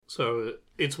So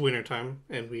it's wintertime,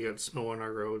 and we got snow on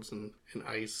our roads and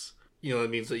ice. You know, that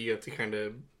means that you have to kind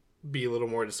of be a little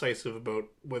more decisive about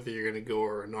whether you're going to go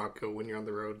or not go when you're on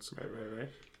the roads. Right.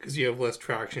 Because you have less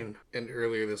traction. And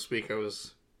earlier this week, I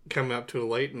was coming up to a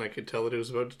light, and I could tell that it was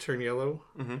about to turn yellow.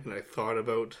 Mm-hmm. And I thought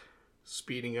about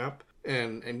speeding up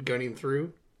and gunning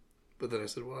through. But then I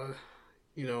said, well,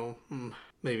 you know,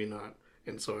 maybe not.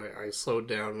 And so I slowed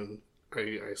down, and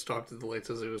I stopped at the lights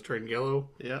as it was turning yellow,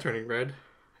 turning red.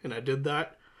 And I did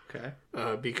that. Okay.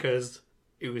 Because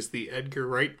it was the Edgar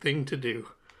Wright thing to do.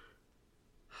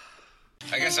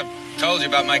 I guess I've told you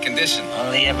about my condition.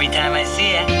 Only every time I see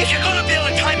it. If you're gonna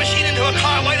build a time machine into a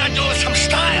car, why not do it with some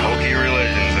style? Hokey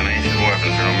religions and ancient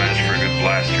weapons are no match for a good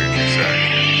blaster at your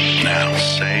side. Now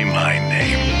say my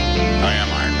name. I am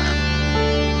Iron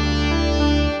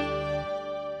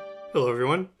Man. Hello,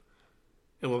 everyone,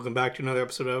 and welcome back to another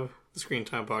episode of the Screen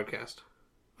Time Podcast.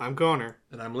 I'm Connor.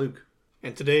 And I'm Luke.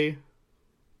 And today,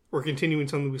 we're continuing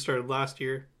something we started last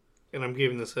year, and I'm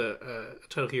giving this a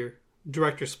title here,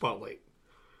 Director Spotlight,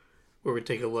 where we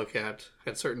take a look at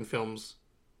certain films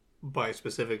by a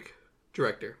specific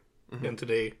director. Mm-hmm. And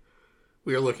today,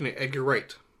 we are looking at Edgar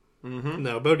Wright. Mm-hmm.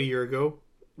 Now, about a year ago,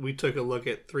 we took a look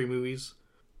at 3 movies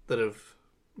that have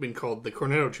been called the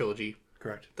Cornetto Trilogy.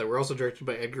 Correct. That were also directed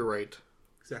by Edgar Wright.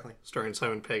 Exactly. Starring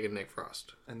Simon Pegg and Nick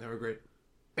Frost. And they were great.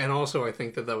 And also, I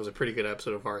think that was a pretty good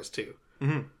episode of ours, too.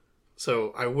 Mm-hmm.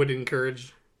 So, I would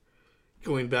encourage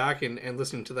going back and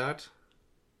listening to that.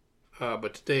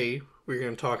 But today, we're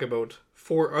going to talk about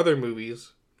 4 other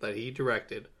movies that he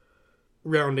directed,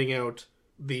 rounding out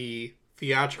the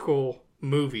theatrical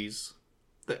movies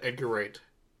that Edgar Wright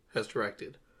has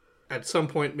directed. At some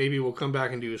point, maybe we'll come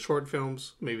back and do short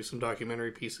films, maybe some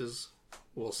documentary pieces.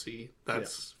 We'll see.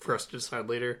 That's for us to decide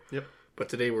later. Yep. But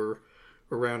today, we're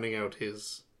rounding out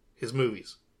his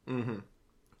movies. Mm-hmm.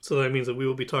 So that means that we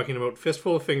will be talking about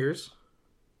Fistful of Fingers,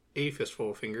 A Fistful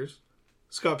of Fingers,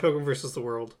 Scott Pilgrim vs. the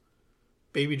World,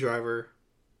 Baby Driver,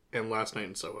 and Last Night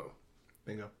in Soho.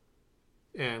 Bingo.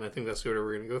 And I think that's the order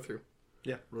we're going to go through.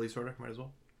 Yeah, release order, might as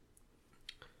well.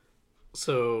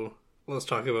 So, let's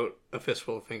talk about A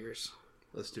Fistful of Fingers.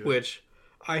 Let's do it. Which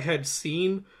I had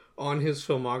seen on his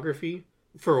filmography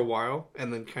for a while,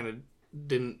 and then kind of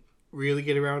didn't really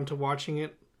get around to watching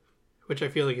it, which I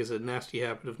feel like is a nasty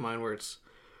habit of mine, where it's,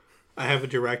 I have a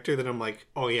director that I'm like,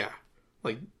 oh yeah,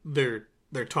 like, they're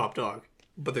top dog.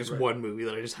 But there's one movie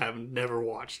that I just never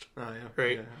watched. Oh, yeah.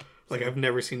 Right? Yeah. Like, I've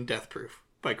never seen Death Proof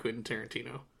by Quentin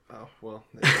Tarantino. Oh, well,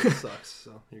 that sucks,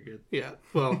 so you're good. Yeah,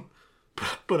 well,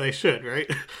 but I should, right?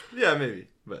 Yeah, maybe,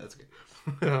 but that's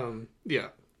okay. Yeah,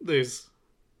 there's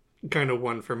kind of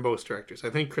one for most directors. I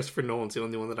think Christopher Nolan's the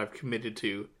only one that I've committed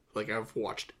to. Like, I've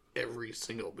watched every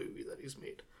single movie that he's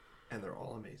made. And they're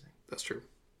all amazing. That's true.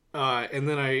 And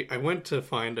then I went to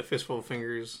find A Fistful of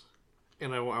Fingers,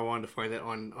 and I wanted to find that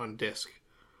on disc.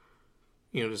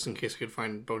 You know, just in case I could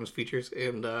find bonus features.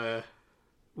 And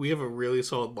we have a really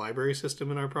solid library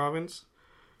system in our province.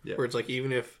 Yeah. Where it's like,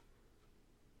 even if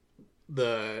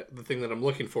the thing that I'm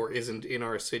looking for isn't in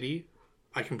our city,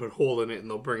 I can put a hole in it and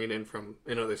they'll bring it in from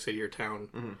another city or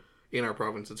town in our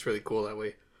province. It's really cool that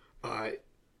way.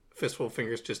 Fistful of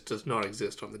Fingers just does not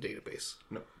exist on the database.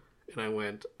 No. And I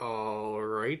went, all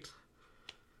right.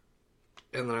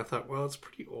 And then I thought, well, it's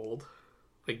pretty old.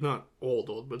 Like, not old,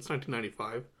 but it's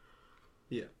 1995.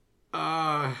 Yeah.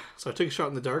 So I took a shot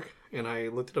in the dark, and I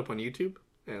looked it up on YouTube,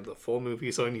 and the full movie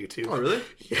is on YouTube. Oh, really?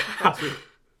 Yeah. Oh, sweet.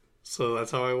 So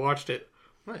that's how I watched it.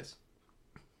 Nice.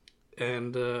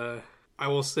 And I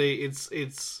will say it's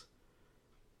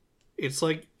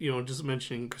like, you know, just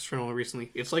mentioning Christopher Nolan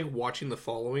recently, it's like watching The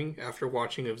Following after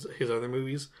watching his other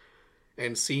movies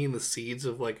and seeing the seeds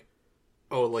of, like,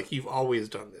 oh, like, you've always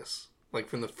done this. Like,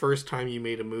 from the first time you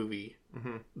made a movie,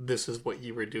 this is what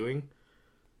you were doing.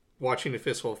 Watching A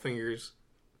Fistful of Fingers,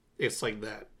 it's like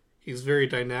that. He's very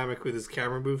dynamic with his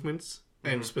camera movements,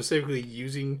 and specifically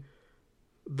using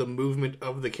the movement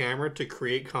of the camera to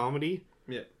create comedy.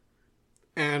 Yeah.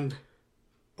 And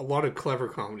a lot of clever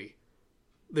comedy.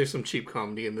 There's some cheap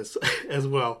comedy in this as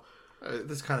well.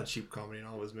 There's kind of cheap comedy in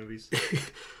all of his movies.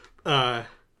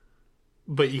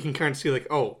 But you can kind of see, like,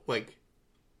 oh, like,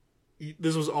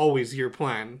 this was always your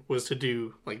plan, was to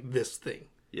do, like, this thing.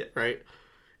 Yeah. Right?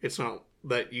 It's not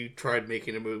that you tried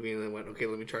making a movie and then went, okay,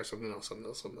 let me try something else.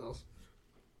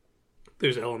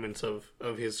 There's elements of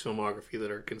his filmography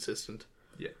that are consistent.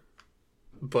 Yeah.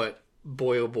 But,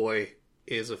 boy oh boy,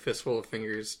 is A Fistful of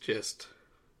Fingers just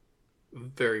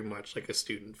very much like a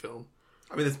student film.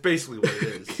 I mean, that's basically what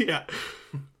it is. Yeah.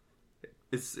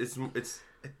 It's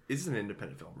an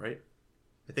independent film, right?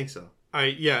 I think so.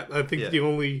 I think the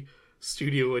only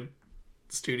studio would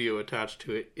studio attached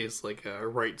to it is like a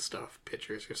Wright stuff,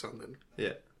 pictures or something.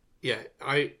 Yeah. Yeah,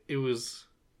 it was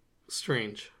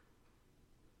strange.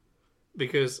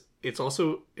 Because it's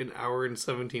also an hour and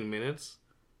 17 minutes,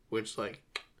 which, like,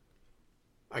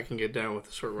 I can get down with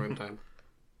a short runtime.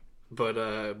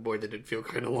 But, boy, did it feel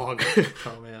kind of long.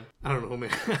 Oh, man. I don't know,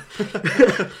 man.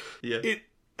 Yeah.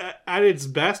 At its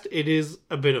best, it is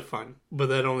a bit of fun. But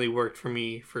that only worked for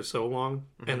me for so long.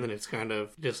 And then it's kind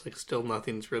of just, like, still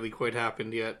nothing's really quite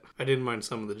happened yet. I didn't mind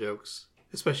some of the jokes.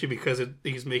 Especially because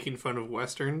he's making fun of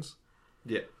Westerns.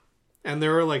 Yeah. And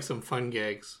there are, like, some fun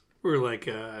gags. Where, like,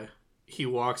 he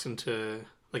walks into,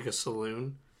 like, a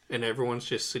saloon. And everyone's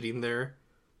just sitting there.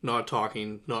 Not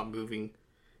talking, not moving.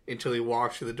 Until he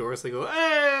walks through the doors. They go,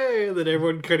 hey! And then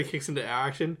everyone kind of kicks into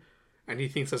action. And he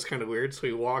thinks that's kind of weird. So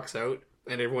he walks out.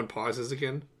 And everyone pauses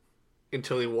again.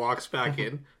 Until he walks back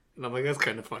in. And I'm like, that's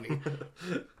kind of funny.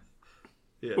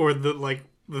 Yeah. Or,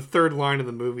 the third line of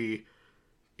the movie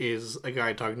is a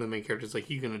guy talking to the main character. It's like,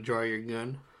 you gonna draw your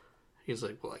gun? He's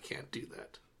like, well, I can't do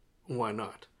that. Why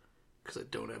not? Because I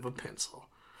don't have a pencil.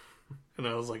 And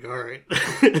I was like, all right.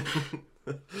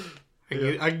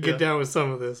 I can get down with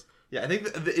some of this. Yeah, I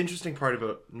think the interesting part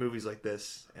about movies like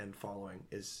this and following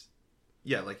is,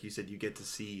 yeah, like you said, you get to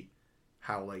see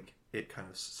how, like, it kind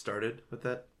of started with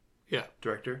that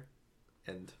director.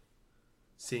 And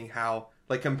seeing how,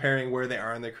 like, comparing where they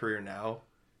are in their career now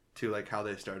to, like, how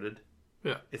they started.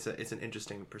 Yeah. It's an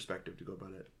interesting perspective to go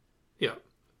about it. Yeah.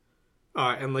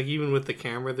 And, like, even with the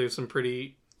camera, there's some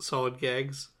pretty solid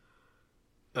gags.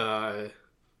 There's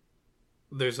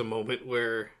a moment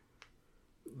where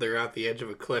they're at the edge of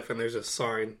a cliff and there's a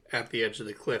sign at the edge of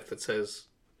the cliff that says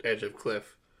edge of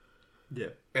cliff. Yeah.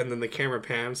 And then the camera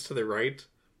pans to the right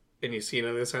and you see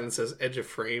another sign that says edge of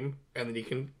frame. And then you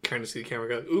can kind of see the camera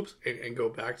go, oops, and go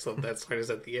back. So that sign is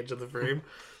at the edge of the frame.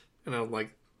 And I'm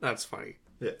like, that's funny.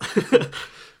 Yeah.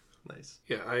 Nice.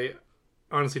 Yeah, I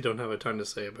honestly don't have a ton to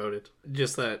say about it.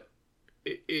 Just that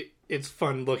it's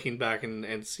fun looking back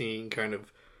and seeing kind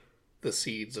of the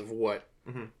seeds of what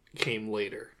came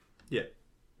later. Yeah,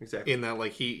 exactly. In that,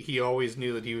 like, he always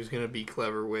knew that he was going to be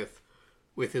clever with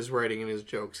his writing and his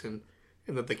jokes, and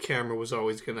that the camera was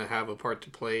always going to have a part to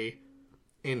play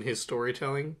in his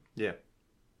storytelling. Yeah.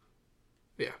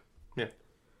 Yeah. Yeah.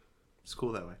 It's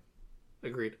cool that way.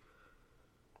 Agreed.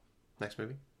 Next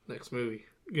movie? Next movie.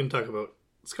 We're going to talk about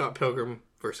Scott Pilgrim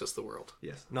versus the World.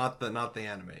 Yes. Not the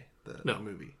anime. The No.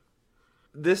 movie.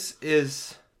 This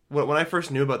is... When I first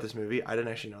knew about this movie, I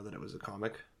didn't actually know that it was a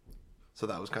comic. So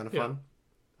that was kind of fun.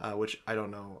 Which I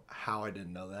don't know how I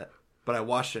didn't know that. But I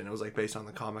watched it and it was, like, based on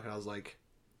the comic. And I was like,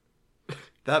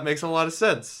 that makes a lot of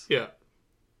sense. Yeah.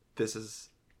 This is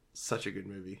such a good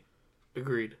movie.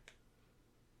 Agreed.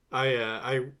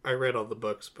 I read all the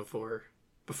books before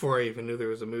I even knew there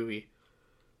was a movie.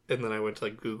 And then I went to,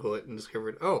 like, Google it and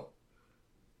discovered, oh,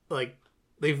 like,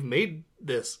 they've made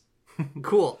this.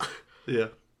 Cool. Yeah.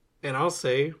 And I'll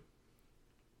say,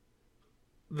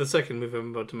 the second movie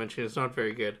I'm about to mention is not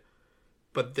very good.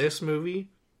 But this movie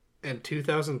and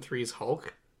 2003's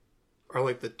Hulk are,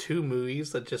 like, the two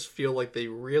movies that just feel like they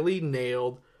really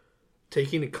nailed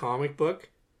taking a comic book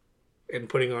and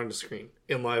putting it on the screen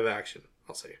in live action,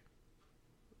 I'll say.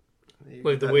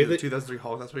 Like, the way that... 2003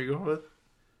 Hulk, that's what you're going with?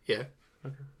 Yeah.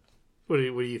 Okay. What are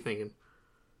you thinking?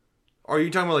 Are you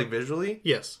talking about, like, visually?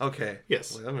 Yes. Okay.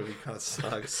 Yes. Well, that movie kind of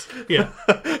sucks. Yeah.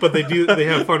 But they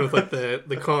have fun with, like,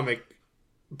 the comic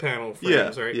panel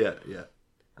frames, right? Yeah.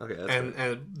 Okay, that's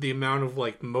and the amount of,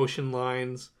 like, motion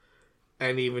lines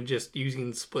and even just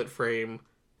using split frame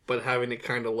but having it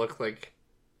kind of look like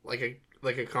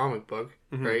a comic book,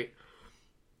 right?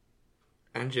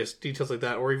 And just details like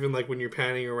that, or even, like, when you're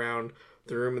panning around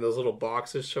the room and those little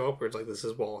boxes show up where it's like, this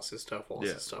is Wallace's stuff,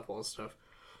 Wallace's stuff.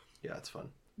 Yeah, it's fun.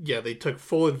 Yeah, they took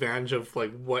full advantage of,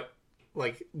 like, what,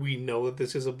 like, we know that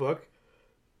this is a book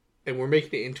and we're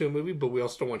making it into a movie, but we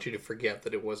also don't want you to forget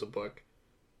that it was a book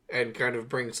and kind of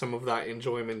bring some of that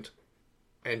enjoyment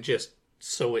and just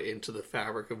sew it into the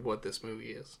fabric of what this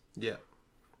movie is. Yeah.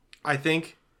 I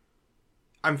think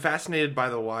I'm fascinated by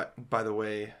the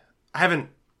way. I haven't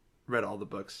read all the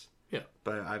books. Yeah.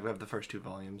 But I have the first 2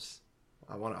 volumes.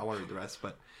 I want to read the rest,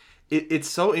 but it's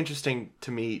so interesting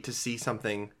to me to see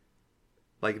something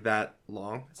like that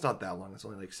long. It's not that long. It's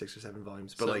only like 6 or 7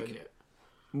 volumes, but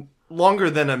longer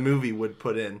than a movie would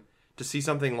put in, to see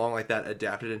something long like that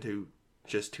adapted into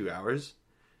just 2 hours.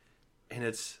 And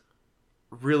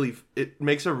it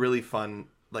makes a really fun,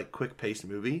 like, quick paced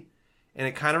movie. And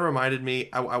it kind of reminded me,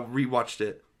 I rewatched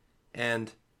it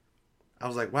and I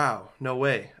was like, wow, no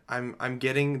way. I'm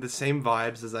getting the same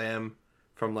vibes as I am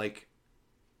from, like,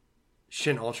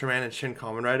 Shin Ultraman and Shin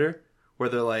Kamen Rider, where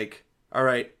they're like, all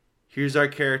right, here's our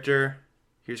character.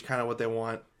 Here's kind of what they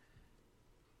want.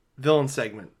 Villain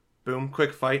segment. Boom,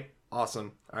 quick fight.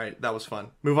 Awesome. All right, that was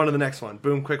fun. Move on to the next one.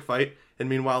 Boom, quick fight. And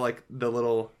meanwhile, like,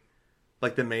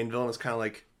 the main villain is kind of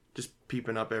like just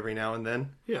peeping up every now and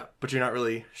then. Yeah. But you're not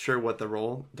really sure what the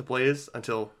role to play is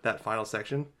until that final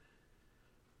section.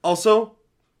 Also,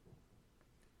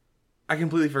 I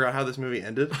completely forgot how this movie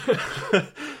ended.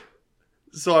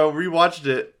 So I rewatched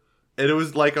it, and it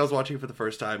was like I was watching it for the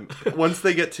first time. Once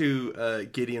they get to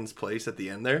Gideon's place at the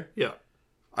end there, yeah,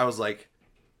 I was like,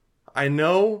 I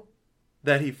know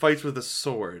that he fights with a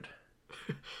sword.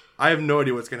 I have no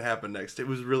idea what's going to happen next. It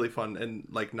was really fun, and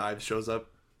like Knives shows up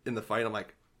in the fight. I'm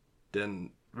like,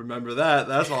 didn't remember that.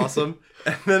 That's awesome.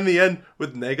 And then the end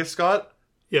with Negascott.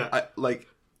 Yeah,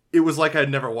 it was like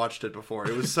I'd never watched it before.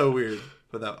 It was so weird,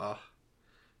 but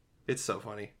it's so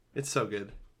funny. It's so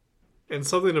good. And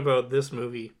something about this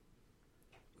movie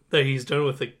that he's done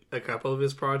with a couple of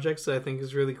his projects that I think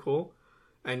is really cool,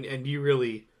 and you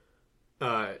really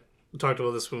talked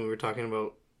about this when we were talking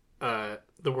about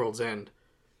The World's End,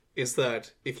 is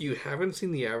that if you haven't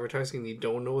seen the advertising and you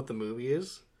don't know what the movie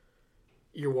is,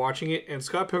 you're watching it, and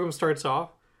Scott Pilgrim starts off,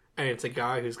 and it's a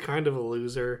guy who's kind of a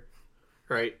loser,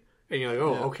 right? And you're like,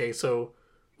 oh, yeah. Okay, so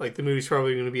like the movie's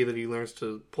probably going to be that he learns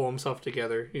to pull himself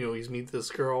together. You know, he's meets this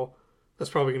girl. That's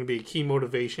probably going to be a key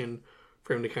motivation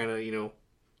for him to kind of, you know,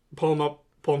 pull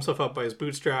himself up by his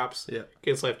bootstraps, yeah,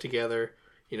 get his life together,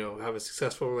 you know, have a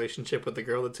successful relationship with the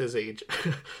girl that's his age.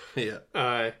 Yeah.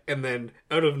 And then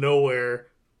out of nowhere,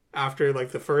 after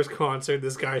like the first concert,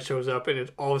 this guy shows up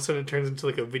and all of a sudden it turns into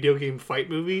like a video game fight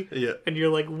movie. Yeah. And you're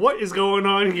like, what is going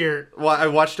on here? Well, I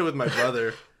watched it with my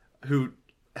brother who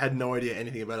had no idea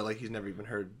anything about it. Like, he's never even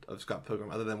heard of Scott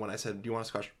Pilgrim other than when I said, do you want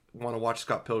to watch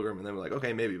Scott Pilgrim? And then we're like,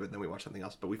 okay, maybe. But then we watched something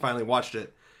else. But we finally watched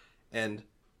it, and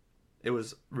it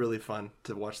was really fun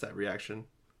to watch that reaction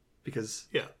because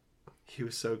he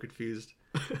was so confused.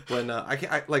 When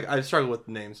I struggle with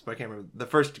names, but I can't remember the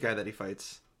first guy that he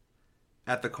fights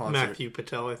at the concert. Matthew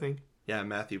Patel, I think. Yeah,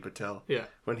 Matthew Patel. Yeah.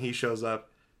 When he shows up,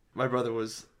 my brother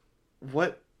was,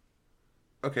 what?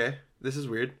 Okay, this is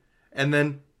weird. And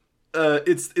then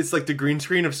it's like the green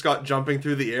screen of Scott jumping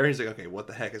through the air. And he's like, okay, what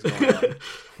the heck is going on?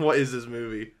 What is this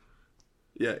movie?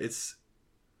 Yeah, it's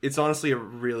honestly a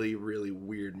really, really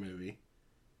weird movie.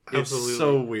 Absolutely. It's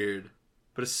so weird,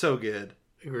 but it's so good.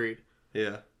 Agreed.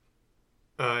 Yeah.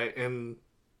 And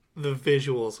the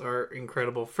visuals are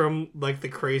incredible. From like the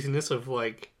craziness of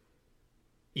like,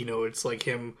 you know, it's like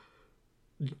him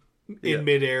in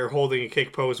midair holding a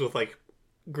kick pose with like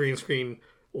green screen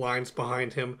lines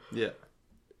behind him. Yeah.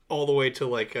 All the way to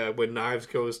like when Knives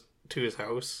goes to his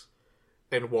house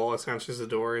and Wallace answers the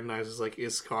door and Knives is like,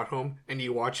 is Scott home? And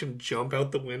you watch him jump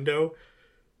out the window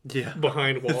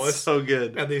behind Wallace. It's so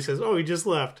good. And then he says, oh, he just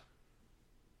left.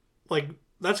 Like,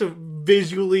 that's a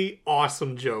visually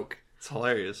awesome joke. It's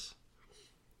hilarious.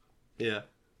 Yeah.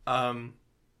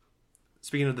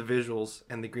 Speaking of the visuals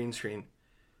and the green screen,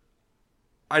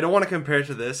 I don't want to compare it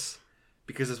to this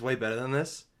because it's way better than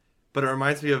this, but it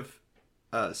reminds me of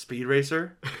Speed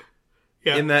Racer.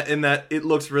 Yeah. In that it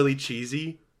looks really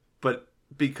cheesy, but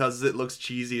because it looks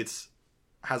cheesy,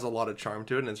 has a lot of charm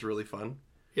to it and it's really fun.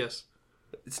 Yes.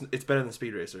 It's better than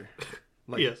Speed Racer.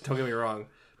 Like, yes. Don't get me wrong.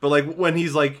 But like when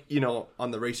he's like, you know, on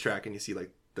the racetrack and you see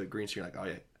like the green screen, like, oh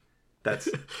yeah, that's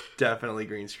definitely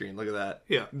green screen. Look at that.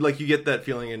 Yeah. Like you get that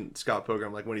feeling in Scott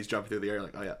Pilgrim, like when he's jumping through the air,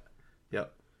 like, oh yeah,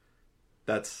 yep.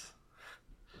 That's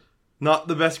not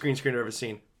the best green screen I've ever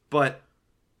seen, but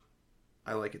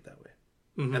I like it that way.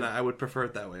 Mm-hmm. And I would prefer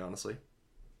it that way, honestly.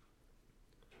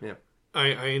 Yeah.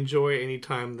 I enjoy any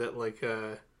time that like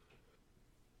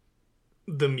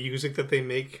the music that they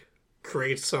make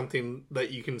creates something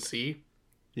that you can see.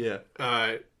 Yeah.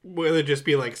 Whether it just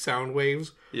be like sound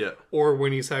waves. Yeah. Or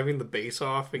when he's having the bass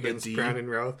off against Brandon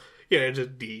Routh. Yeah, it's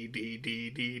just D, D, D,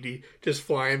 D, D, just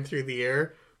flying through the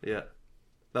air. Yeah.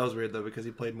 That was weird though because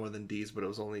he played more than D's, but it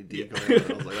was only D going on.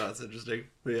 I was like, oh, that's interesting.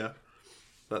 But yeah.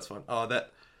 That's fun. Oh,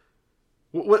 that...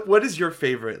 What is your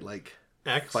favorite, like...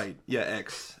 X? Fight? Yeah,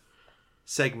 X.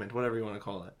 Segment, whatever you want to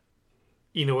call it.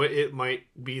 You know what? It might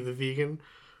be the vegan.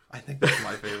 I think that's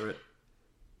my favorite.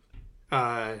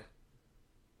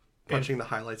 Punching the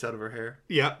highlights out of her hair.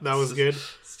 Yeah, that was good.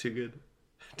 It's too good.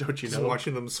 Don't you know? Just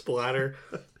watching them splatter.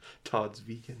 Todd's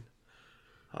vegan.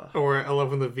 Or I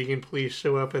love when the vegan police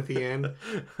show up at the end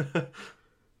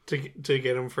to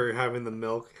get him for having the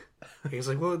milk. And he's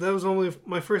like, well, that was only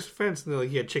my first offense. And they're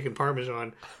like, yeah, chicken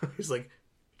parmesan. He's like,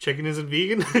 chicken isn't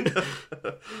vegan?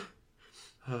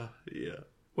 Yeah.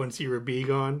 Once you were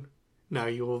vegan, now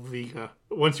you will vegan.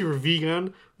 Once you were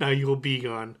vegan, now you will be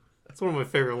gone. It's one of my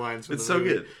favorite lines from It's the so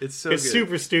movie. good. It's It's good.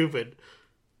 super stupid.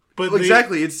 But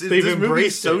Exactly. They've This movie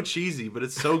is so it. cheesy, but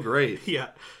it's so great. Yeah.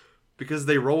 Because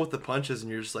they roll with the punches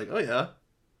and you're just like, oh yeah.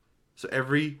 So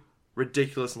every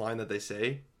ridiculous line that they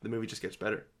say, the movie just gets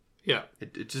better. Yeah.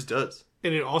 It just does.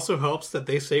 And it also helps that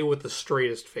they say it with the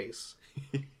straightest face.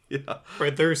 Yeah.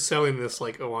 Right, they're selling this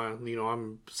like, oh,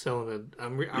 I'm selling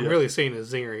I'm really saying a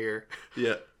zinger here.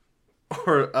 Yeah.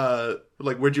 Or,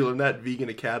 like, where'd you learn that? Vegan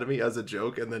Academy as a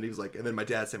joke. And then he was like, and then my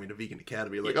dad sent me to Vegan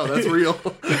Academy. Like, oh, that's real.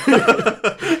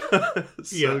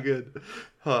 So good.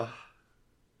 Huh.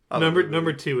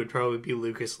 Number 2 would probably be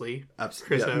Lucas Lee.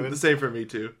 Absolutely. Chris Yeah, Evans. the same for me,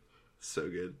 too. So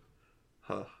good.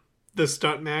 Huh. The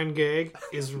stuntman gag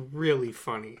is really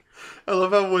funny. I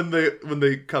love how when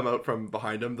they come out from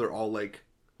behind him, they're all, like,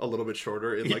 a little bit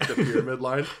shorter in, like, the pyramid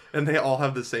line. And they all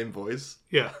have the same voice.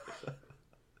 Yeah.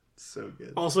 So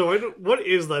good. Also, what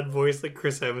is that voice that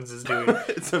Chris Evans is doing?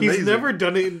 It's amazing. He's never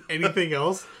done it in anything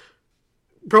else.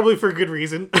 Probably for good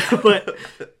reason, but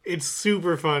it's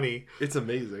super funny. It's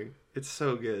amazing. It's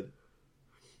so good.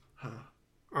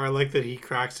 Or I like that he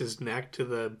cracks his neck to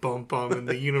the bum bum in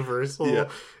the Universal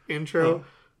intro.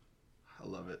 I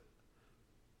love it.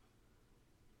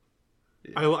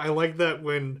 Yeah. I like that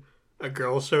when a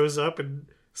girl shows up and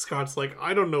Scott's like,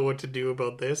 I don't know what to do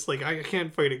about this. Like, I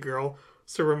can't fight a girl.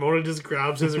 So Ramona just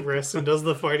grabs his wrist and does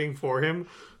the fighting for him.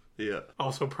 Yeah.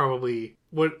 Also, probably,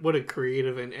 what a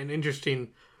creative and interesting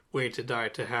way to die,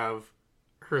 to have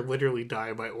her literally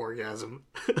die by orgasm.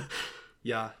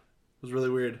 Yeah. It was really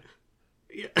weird.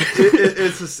 Yeah.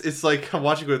 It's like I'm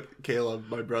watching with Caleb,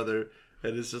 my brother,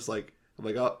 and it's just like, I'm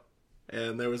like, oh.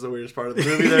 And there was the weirdest part of the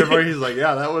movie there where he's like,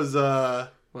 yeah, that was,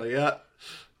 like, yeah.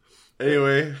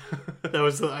 Anyway. That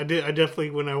was, I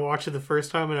definitely, when I watched it the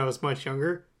first time and I was much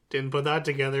younger, didn't put that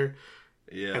together.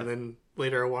 Yeah. And then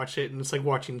later I watched it, and it's like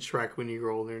watching Shrek when you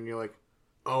grow older, and you're like,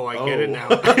 oh, I get it now.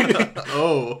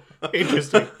 Oh.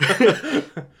 Interesting.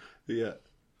 Yeah.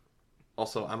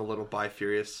 Also, I'm a little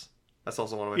bi-furious. That's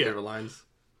also one of my favorite lines.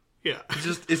 Yeah.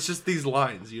 It's just these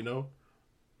lines, you know?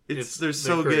 They're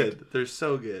so great. good. They're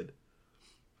so good.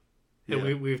 Yeah.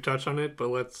 And we've touched on it, but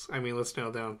let's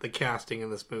nail down the casting in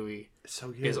this movie. It's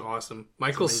so good. Is awesome.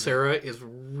 Michael Cera is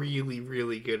really,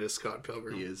 really good as Scott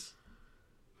Pilgrim. He is.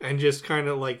 And just kind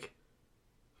of like,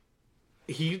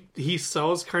 he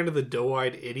sells kind of the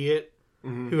doe-eyed idiot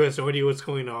who has no idea what's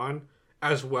going on,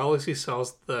 as well as he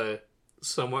sells the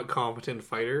somewhat competent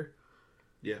fighter.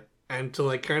 Yeah. And to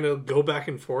like kind of go back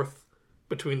and forth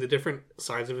between the different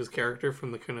sides of his character,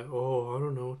 from the kind of, oh, I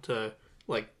don't know, to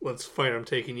like, let's fight, I'm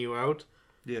taking you out.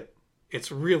 Yeah.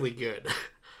 It's really good.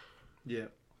 Yeah.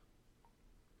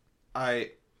 Yeah,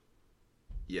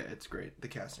 it's great. The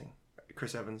casting.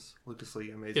 Chris Evans, Lucas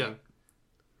Lee, amazing. Yeah.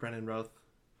 Brendan Roth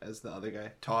as the other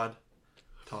guy. Todd.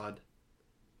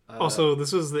 Also,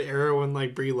 this was the era when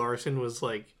like Brie Larson was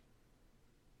like,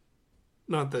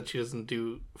 not that she doesn't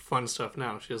do fun stuff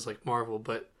now, she does like Marvel,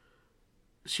 but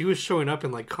she was showing up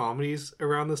in like comedies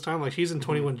around this time. Like she's in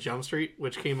 21 Jump Street,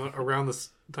 which came out around this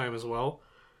time as well.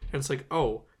 And it's like,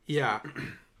 oh yeah,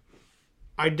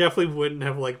 I definitely wouldn't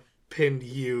have like pinned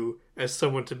you as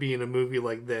someone to be in a movie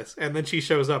like this. And then she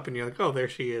shows up and you're like, oh, there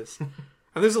she is.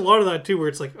 And there's a lot of that too, where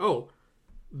it's like, oh,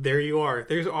 there you are.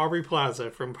 There's Aubrey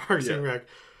Plaza from Parks and Rec.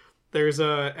 There's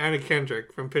Anna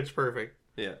Kendrick from Pitch Perfect.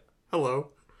 Yeah.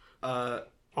 Hello. I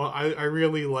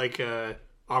really like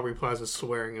Aubrey Plaza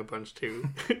swearing a bunch too.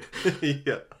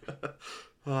 Yeah.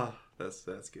 Oh,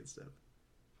 that's good stuff.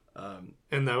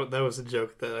 And that was a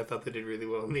joke that I thought they did really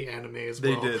well in the anime as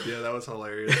well. They did, yeah, that was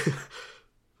hilarious.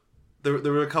 There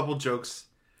were a couple jokes.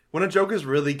 When a joke is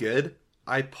really good,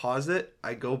 I pause it,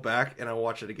 I go back, and I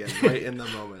watch it again right in the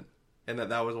moment. And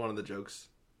that was one of the jokes,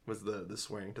 was the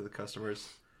swearing to the customers.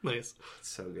 Nice. It's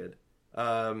so good.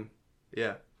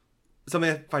 Yeah.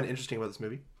 Something I find interesting about this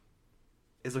movie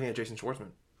is looking at Jason Schwartzman.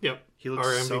 Yep. He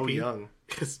looks so young.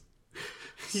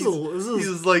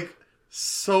 He's like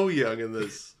so young in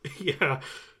this. Yeah.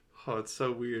 Oh, it's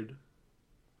so weird.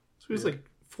 So he's like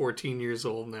 14 years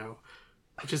old now,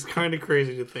 which is kind of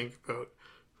crazy to think about.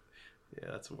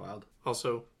 Yeah, that's wild.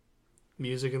 Also,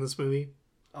 music in this movie.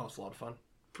 Oh, it's a lot of fun.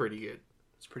 Pretty good.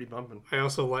 It's pretty bumping. I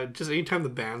also like just anytime the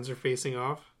bands are facing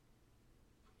off.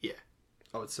 Yeah.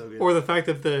 Oh, it's so good. Or the fact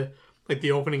that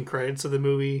the opening credits of the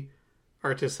movie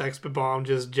are to Sex Bomb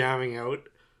just jamming out.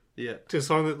 Yeah. To a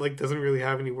song that like doesn't really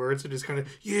have any words. It just kind of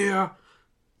yeah.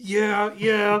 Yeah.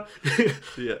 Yeah.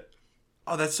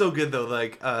 Oh, that's so good though.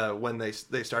 Like when they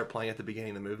start playing at the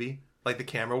beginning of the movie, like the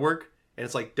camera work, and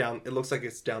it's like down. It looks like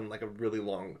it's down like a really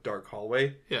long dark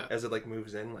hallway. Yeah. As it like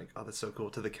moves in, like, oh, that's so cool,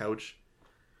 to the couch.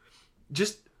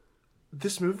 Just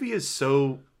this movie is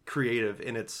so creative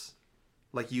in its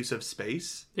like use of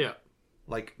space. Yeah.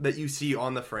 Like that you see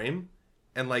on the frame,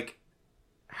 and like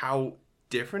how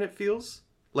different it feels.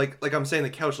 Like I'm saying, the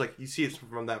couch, like you see it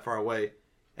from that far away,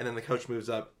 and then the couch moves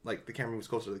up, like the camera moves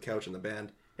closer to the couch and the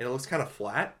band, and it looks kind of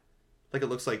flat, like it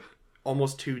looks like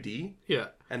almost 2D. Yeah.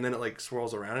 And then it like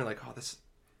swirls around and like, oh, it's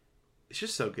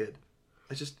just so good.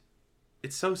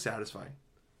 It's so satisfying.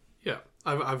 Yeah,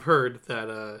 I've heard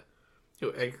that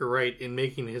Edgar Wright, in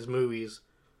making his movies,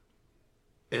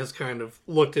 has kind of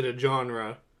looked at a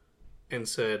genre and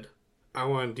said, I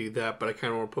want to do that, but I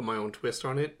kind of want to put my own twist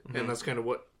on it. Mm-hmm. And that's kind of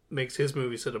what makes his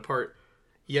movie set apart.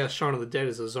 Yes, Shaun of the Dead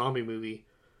is a zombie movie,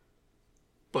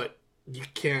 but you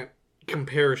can't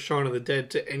compare Shaun of the Dead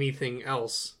to anything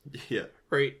else. Yeah.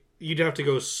 Right? You'd have to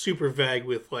go super vague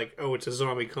with, like, oh, it's a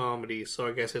zombie comedy, so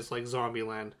I guess it's like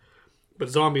Zombieland. But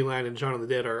Zombieland and Shaun of the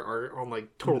Dead are on,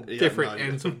 like, total different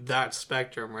ends of that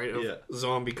spectrum, right? Of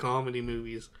zombie comedy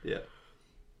movies. Yeah.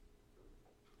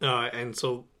 And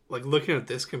so, like, looking at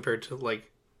this compared to,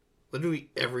 like, literally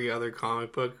every other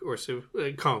comic book or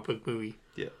comic book movie.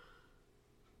 Yeah.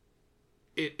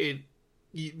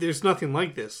 There's nothing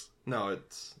like this. No,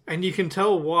 it's... And you can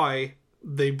tell why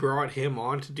they brought him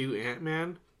on to do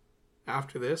Ant-Man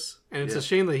after this. And it's a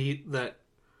shame that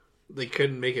they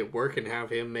couldn't make it work and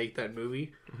have him make that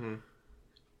movie. Mm-hmm.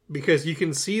 Because you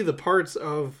can see the parts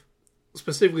of,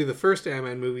 specifically the first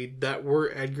Ant-Man movie, that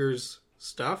were Edgar's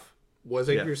stuff. Was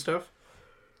Edgar's stuff.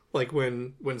 Like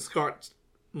when Scott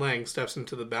Lang steps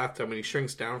into the bathtub and he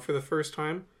shrinks down for the first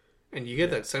time. And you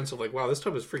get that sense of like, wow, this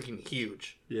tub is freaking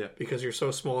huge. Yeah. Because you're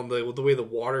so small, and the way the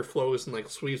water flows and like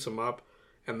sweeps them up,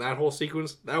 and that whole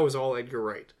sequence, that was all Edgar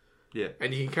Wright. Yeah.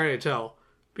 And you can kind of tell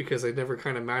because they never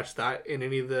kind of matched that in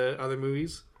any of the other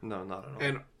movies. No, not at all.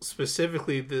 And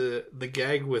specifically the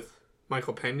gag with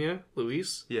Michael Pena,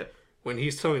 Luis. Yeah. When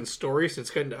he's telling stories, it's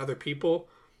getting to other people,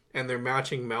 and they're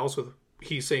matching mouths with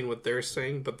he's saying what they're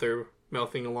saying, but they're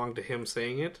mouthing along to him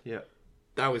saying it. Yeah.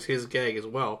 That was his gag as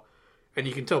well. And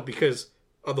you can tell because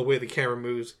of the way the camera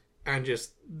moves, and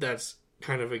just that's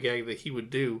kind of a gag that he would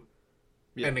do.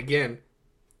 Yeah. And again,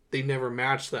 they never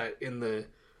matched that in the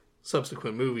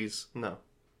subsequent movies. No.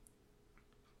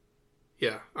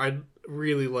 Yeah, I'd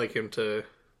really like him to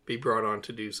be brought on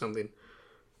to do something.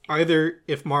 Either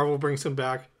if Marvel brings him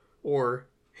back, or,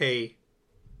 hey,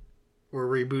 we're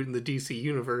rebooting the DC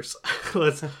universe.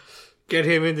 Let's get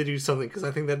him in to do something, because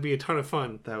I think that'd be a ton of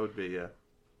fun. That would be, yeah.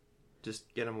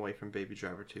 Just get him away from Baby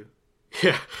Driver 2.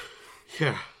 Yeah.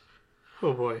 Yeah.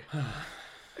 Oh, boy.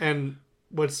 And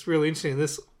what's really interesting,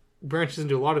 this branches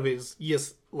into a lot of it is,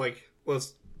 yes, like,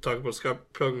 let's talk about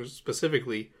Scott Pilgrim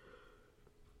specifically.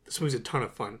 This movie's a ton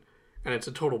of fun. And it's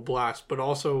a total blast. But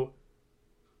also,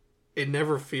 it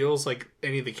never feels like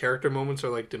any of the character moments are,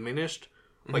 like, diminished.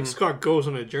 Mm-hmm. Like, Scott goes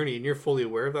on a journey, and you're fully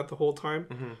aware of that the whole time.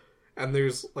 Mm-hmm. And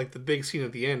there's, like, the big scene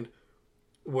at the end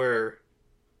where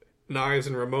Knives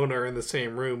and Ramona are in the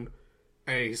same room,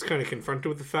 and he's kind of confronted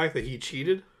with the fact that he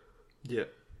cheated. Yeah.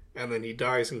 And then he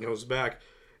dies and comes back.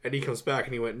 And he comes back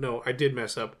and he went, no, I did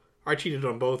mess up. I cheated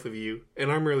on both of you,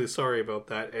 and I'm really sorry about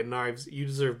that. And Knives, you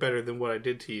deserve better than what I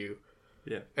did to you.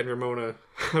 Yeah. And Ramona,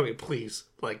 I mean, please,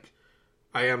 like,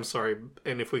 I am sorry,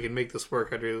 and if we can make this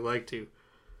work, I'd really like to.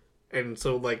 And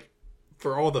so, like,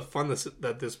 for all the fun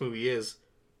that this movie is,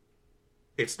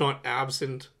 it's not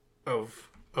absent of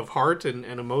heart and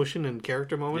emotion and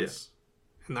character moments.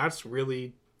 Yeah. And that's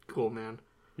really cool, man.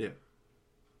 Yeah.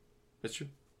 That's true.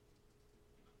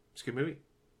 It's a good movie.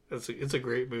 It's a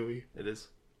great movie. It is.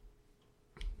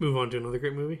 Move on to another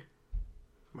great movie.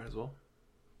 Might as well.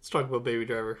 Let's talk about Baby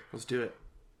Driver. Let's do it.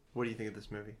 What do you think of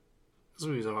this movie? This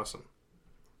movie's awesome.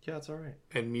 Yeah, it's alright.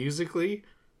 And musically,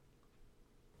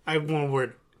 I have one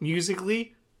word.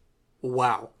 Musically,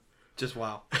 wow. Just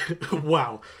wow.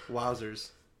 Wow.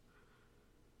 Wowzers.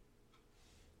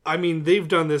 I mean, they've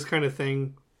done this kind of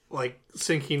thing, like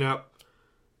syncing up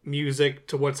music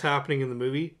to what's happening in the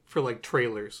movie for like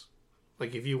trailers.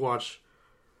 Like if you watch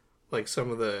like some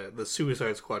of the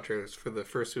Suicide Squad trailers for the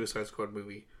first Suicide Squad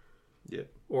movie. Yeah.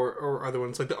 Or other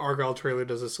ones, like the Argyle trailer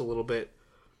does this a little bit.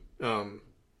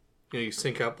 You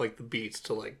sync up like the beats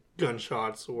to like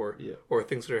gunshots or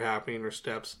things that are happening or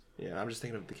steps. Yeah, I'm just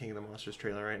thinking of the King of the Monsters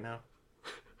trailer right now.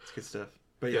 It's good stuff.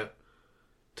 But yeah.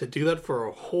 To do that for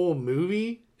a whole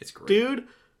movie, it's great, dude,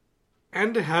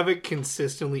 and to have it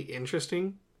consistently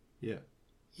interesting. Yeah.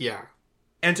 Yeah.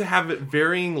 And to have it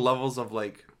varying levels of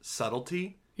like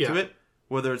subtlety to it,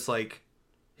 whether it's like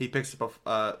he picks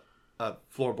up a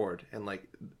floorboard and like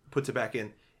puts it back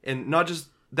in, and not just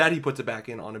that he puts it back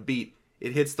in on a beat,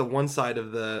 it hits the one side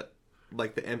of the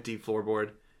like the empty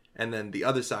floorboard and then the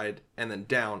other side and then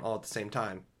down all at the same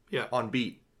time. Yeah. On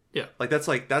beat. Yeah. Like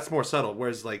that's more subtle.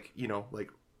 Whereas like, you know,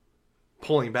 like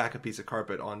pulling back a piece of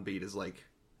carpet on beat is like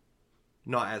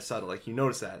not as subtle. Like you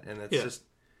notice that, and it's just,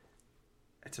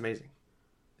 it's amazing.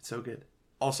 It's so good.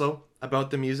 Also,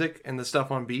 about the music and the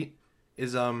stuff on beat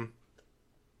is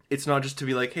it's not just to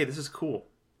be like, hey, this is cool,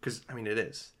 because I mean it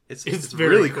is. It's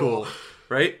very really cool,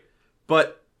 right?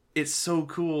 But it's so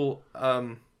cool.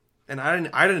 And I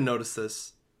didn't notice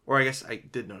this, or I guess I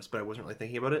did notice, but I wasn't really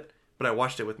thinking about it. But I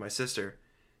watched it with my sister,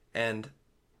 and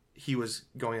he was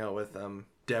going out with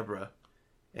Deborah,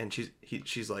 and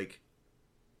she's like,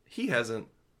 he hasn't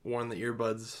worn the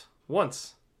earbuds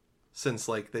once since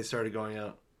like they started going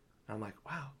out. And I'm like,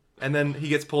 wow. And then he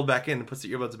gets pulled back in and puts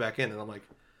the earbuds back in, and I'm like,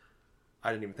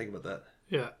 I didn't even think about that.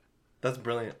 Yeah. That's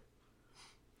brilliant.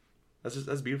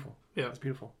 That's beautiful. Yeah. That's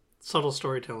beautiful. Subtle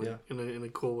storytelling in a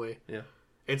cool way. Yeah.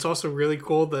 It's also really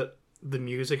cool that the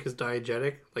music is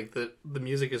diegetic, like the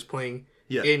music is playing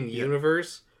in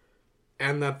universe,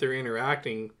 and that they're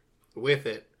interacting with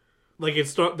it. Like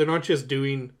they're not just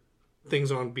doing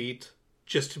things on beat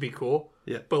just to be cool.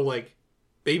 Yeah. But like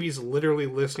Baby's literally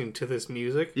listening to this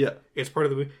music. Yeah. It's part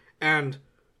of the movie. And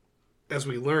as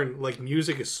we learn, like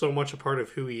music is so much a part of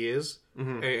who he is,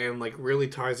 and like really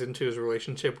ties into his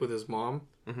relationship with his mom.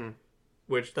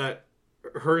 Which that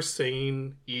her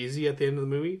singing "Easy" at the end of the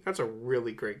movie, that's a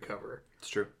really great cover. It's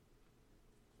true.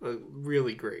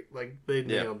 Really great. Like they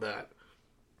nailed that.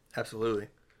 Absolutely.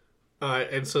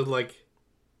 And so like,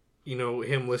 you know,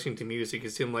 him listening to music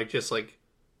is him like just like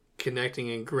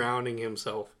connecting and grounding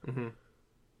himself.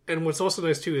 And what's also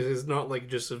nice too is it's not like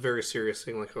just a very serious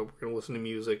thing like, oh, we're gonna listen to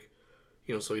music,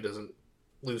 you know, so he doesn't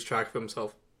lose track of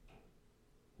himself.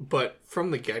 But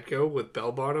from the get-go with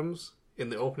bell bottoms in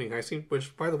the opening heist scene,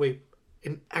 which by the way,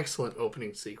 an excellent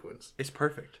opening sequence. It's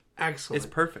perfect. Excellent.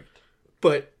 It's perfect.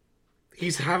 But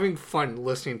he's having fun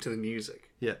listening to the music.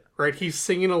 Yeah. Right? He's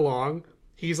singing along.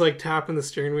 He's like tapping the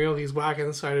steering wheel. He's whacking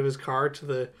the side of his car to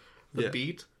the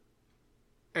beat.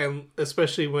 And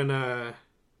especially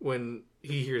when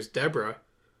he hears Deborah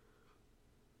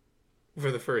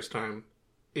for the first time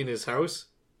in his house,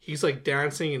 he's like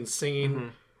dancing and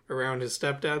singing around his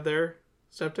stepdad there.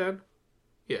 Stepdad?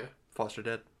 Yeah. Foster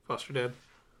dad.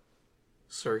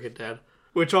 Surrogate dad.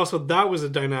 Which also, that was a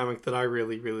dynamic that I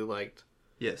really, really liked.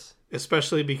 Yes.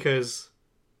 Especially because,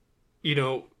 you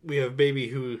know, we have Baby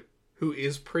who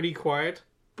is pretty quiet,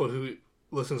 but who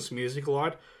listens to music a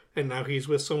lot. And now he's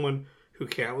with someone who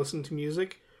can't listen to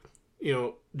music. You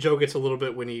know, Joe gets a little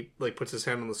bit when he like puts his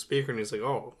hand on the speaker and he's like,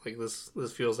 oh, like this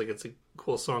feels like it's a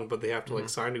cool song, but they have to like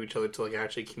sign to each other to like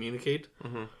actually communicate.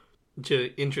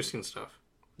 Interesting stuff.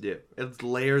 Yeah, it's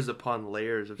layers upon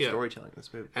layers of storytelling in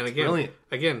this movie. And it's brilliant.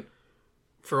 Again,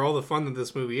 for all the fun that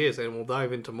this movie is, and we'll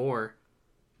dive into more,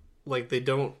 like they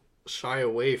don't shy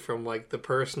away from like the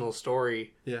personal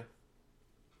story. Yeah.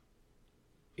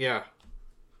 Yeah.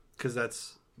 Because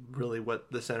that's really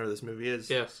what the center of this movie is.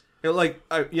 Yes. We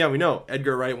know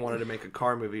Edgar Wright wanted to make a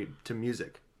car movie to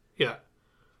music. Yeah.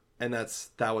 And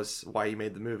that was why he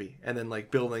made the movie. And then like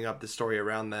building up the story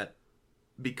around that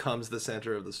becomes the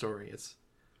center of the story. It's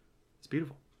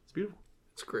beautiful. It's beautiful.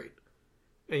 It's great.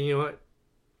 And you know what?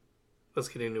 Let's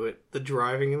get into it. The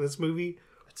driving in this movie.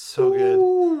 It's so good.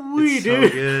 It's so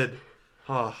good.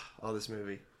 Oh, this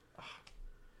movie. Oh.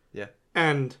 Yeah.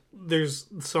 And there's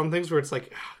some things where it's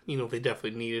like, you know, they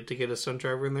definitely needed to get a stunt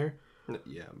driver in there.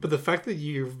 Yeah. But the fact that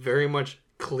you're very much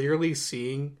clearly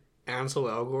seeing Ansel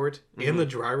Elgort in the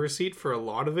driver's seat for a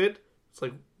lot of it, it's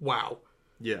like, wow.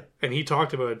 Yeah. And he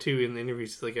talked about it too in the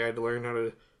interviews. He's like, I had to learn how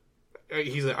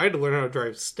to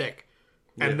drive stick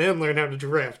and then learn how to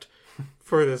drift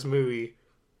for this movie.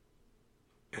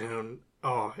 And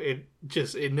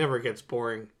it never gets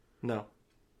boring. No.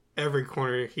 Every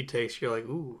corner he takes, you're like,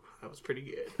 ooh, that was pretty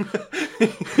good.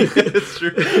 It's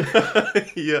true.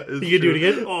 Yeah, it's You can do it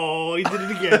again? Oh, he did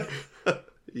it again.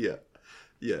 Yeah.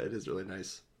 Yeah, it is really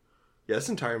nice. Yeah, this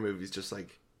entire movie is just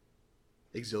like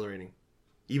exhilarating.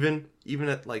 Even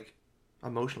at like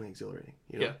emotionally exhilarating,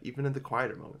 you know, even in the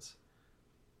quieter moments.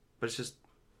 But it's just,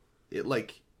 it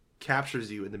like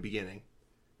captures you in the beginning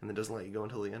and then doesn't let you go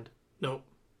until the end. No.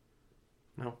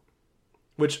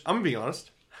 Which, I'm gonna be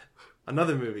honest,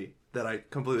 another movie that I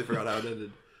completely forgot how it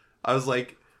ended. I was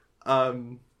like,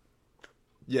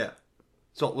 yeah.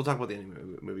 So we'll talk about the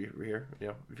ending movie here, you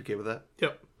know, if you're okay with that.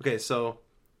 Yep. Okay, so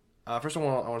first of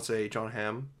all, I want to say John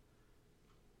Hamm.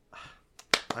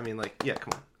 I mean, like, yeah,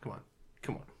 come on.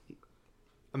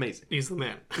 Amazing. He's the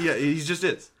man. Yeah, he just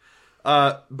is.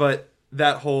 But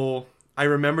that whole, I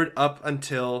remembered up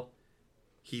until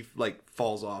he like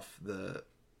falls off the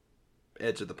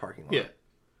edge of the parking lot. Yeah.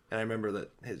 And I remember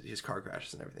that his car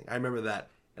crashes and everything. I remember that.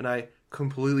 And I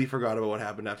completely forgot about what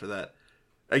happened after that.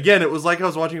 Again, it was like I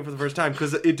was watching it for the first time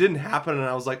because it didn't happen, and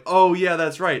I was like, "Oh yeah,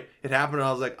 that's right, it happened." And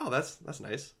I was like, "Oh, that's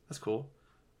nice, that's cool."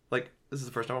 Like this is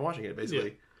the first time I'm watching it, basically.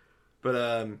 Yeah.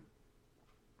 But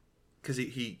because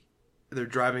they're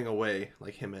driving away,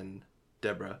 like him and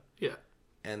Deborah. Yeah.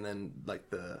 And then like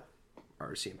the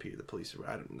RCMP, the police.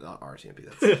 I don't know, not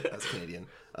RCMP. That's Canadian.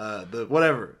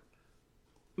 The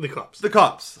cops.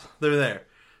 They're there,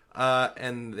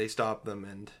 and they stop them,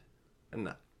 and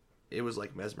it was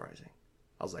like mesmerizing.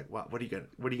 I was like, wow, what are you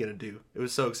gonna do? It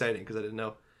was so exciting because I didn't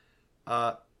know.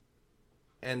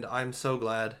 And I'm so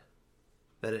glad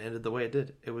that it ended the way it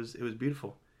did. It was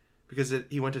beautiful because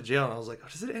he went to jail, and I was like, oh,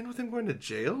 does it end with him going to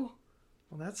jail?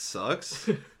 Well, that sucks.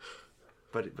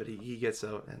 but he gets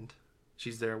out, and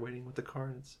she's there waiting with the car,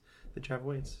 and the drive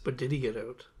waits. But did he get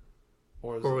out,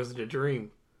 or was it a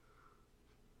dream?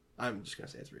 I'm just gonna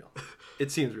say it's real.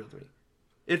 It seems real to me.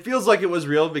 It feels like it was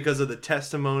real because of the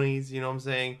testimonies. You know what I'm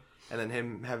saying? And then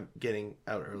him getting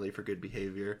out early for good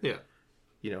behavior. Yeah.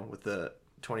 You know, with the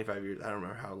 25 years, I don't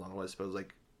remember how long it was, but it was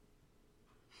like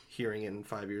hearing in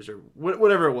 5 years or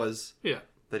whatever it was. Yeah.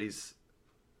 That he's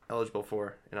eligible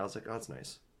for. And I was like, oh, that's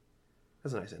nice.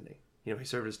 That's a nice ending. You know, he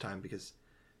served his time because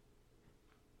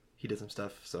he did some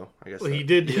stuff, so I guess. Well, he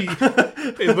did. Yeah.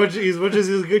 As much as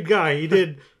he's a good guy, he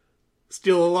did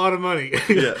steal a lot of money.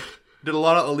 Yeah. Did a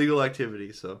lot of illegal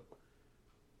activity, so.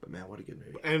 But man, what a good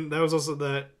movie. And that was also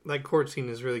that court scene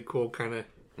is really cool, kind of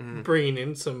bringing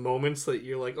in some moments that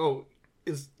you're like, oh,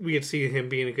 we could see him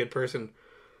being a good person.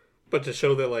 But to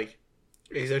show that, like,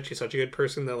 he's actually such a good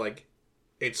person that, like,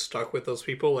 it stuck with those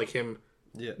people. Like him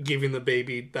giving the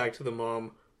baby back to the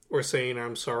mom or saying,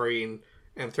 I'm sorry,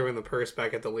 and throwing the purse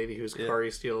back at the lady whose car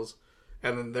he steals.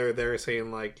 And then they're there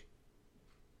saying, like,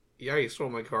 yeah, you stole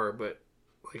my car, but,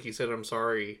 like, he said, I'm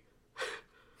sorry.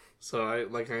 So I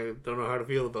don't know how to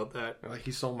feel about that. Like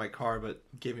he sold my car, but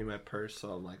gave me my purse. So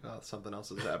I'm like, oh, something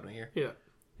else is happening here. Yeah.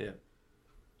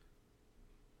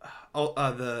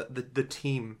 Oh, the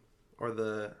team or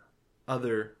the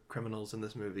other criminals in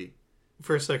this movie.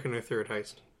 First, second, or third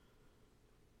heist.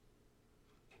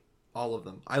 All of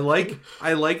them. I like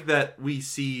that we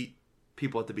see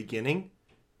people at the beginning,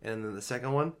 and then the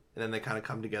second one, and then they kind of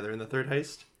come together in the third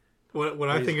heist. What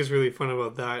I think is really fun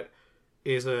about that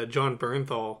is John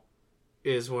Bernthal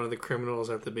is one of the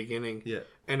criminals at the beginning. Yeah.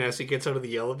 And as he gets out of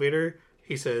the elevator,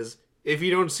 he says, if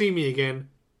you don't see me again,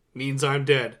 means I'm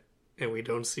dead. And we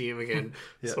don't see him again.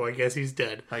 Yeah. So I guess he's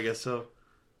dead. I guess so.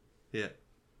 Yeah.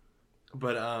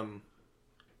 But,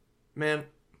 man,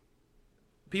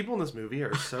 people in this movie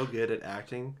are so good at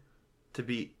acting to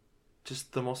be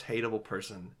just the most hateable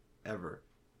person ever.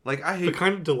 Like, I hate... But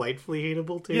kind of delightfully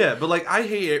hateable, too. Yeah, but, like, I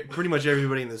hate pretty much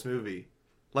everybody in this movie.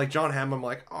 Like, John Hamm, I'm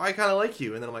like, oh, I kind of like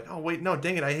you. And then I'm like, oh, wait, no,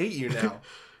 dang it, I hate you now.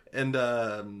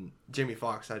 And Jamie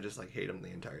Foxx, I just, like, hate him the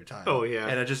entire time. Oh, yeah.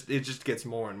 And it just gets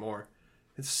more and more.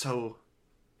 It's like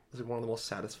one of the most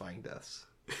satisfying deaths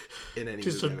in any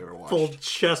movie I've ever watched. Full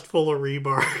chest full of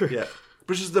rebar. Yeah.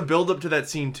 But just the build-up to that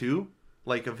scene, too.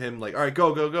 Like, of him, like, all right,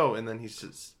 go, go, go. And then he's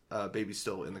just, baby's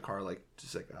still in the car, like,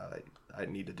 just like, I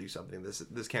need to do something.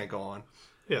 This can't go on.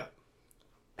 Yeah.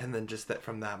 And then just that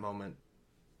from that moment...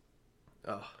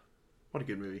 Oh, what a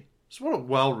good movie. Just what a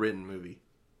well-written movie.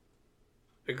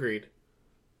 Agreed.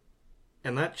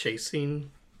 And that chase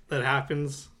scene that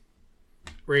happens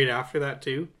right after that,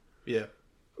 too. Yeah.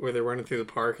 Where they're running through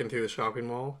the park and through the shopping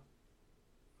mall.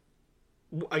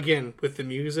 Again, with the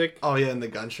music. Oh, yeah, and the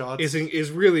gunshots. Is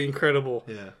really incredible.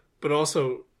 Yeah. But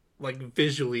also, like,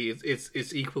 visually,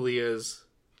 it's equally as,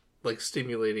 like,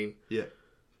 stimulating. Yeah.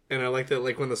 And I like that,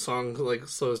 like, when the song, like,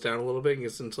 slows down a little bit and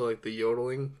gets into, like, the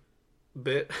yodeling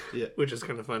bit, which is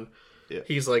kind of fun. Yeah.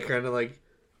 He's like kind of like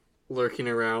lurking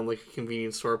around like a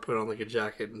convenience store, put on like a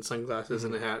jacket and sunglasses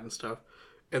and a hat and stuff.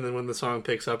 And then when the song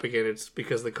picks up again, it's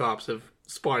because the cops have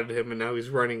spotted him and now he's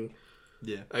running.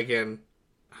 Yeah. Again,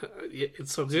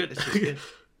 it's so good. It's just good.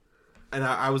 And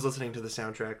I was listening to the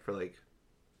soundtrack for like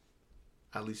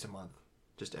at least a month,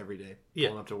 just every day,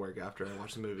 pulling up to work after I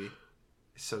watched the movie.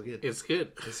 It's so good. It's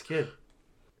good. It's good.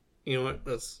 You know what?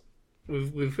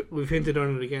 We've hinted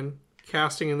on it again.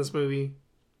 Casting in this movie,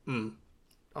 Oh,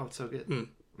 it's so good.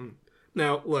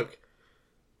 Now, look,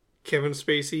 Kevin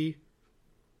Spacey,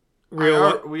 we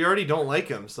already don't like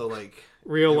him, so like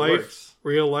real life,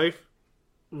 we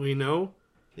know.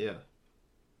 Yeah.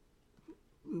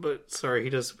 But sorry,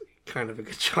 he does kind of a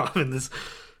good job in this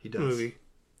does. movie.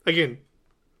 Again,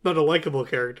 not a likable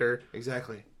character.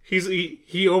 Exactly.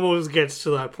 He almost gets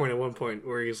to that point at one point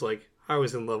where he's like, I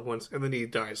was in love once, and then he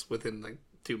dies within like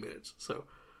 2 minutes. So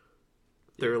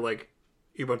they're like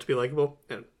You about to be likable?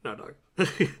 No, dog. No.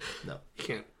 You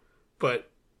can't. But,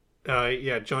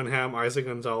 yeah, John Hamm, Isaac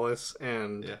Gonzalez,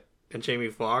 and Jamie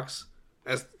Foxx,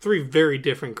 as three very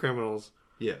different criminals,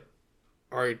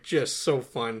 are just so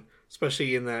fun,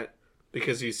 especially in that,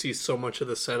 because you see so much of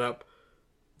the setup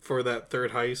for that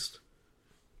third heist.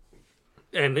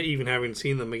 And even having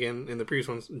seen them again in the previous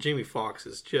ones, Jamie Foxx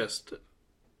is just a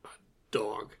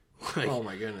dog. Like, oh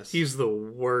my goodness. He's the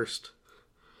worst.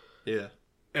 Yeah.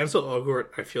 Ansel Elgort,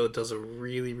 I feel, does a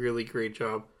really, really great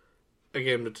job.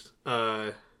 Again,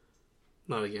 not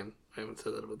again. I haven't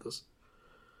said that about this.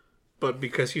 But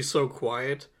because he's so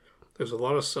quiet, there's a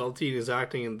lot of subtlety in his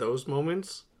acting in those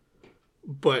moments.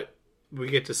 But we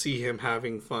get to see him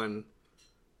having fun,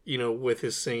 with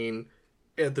his singing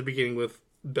at the beginning with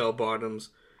bell bottoms,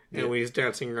 and when he's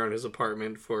dancing around his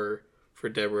apartment for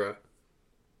Deborah.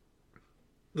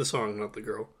 The song, not the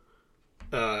girl.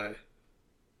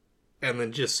 And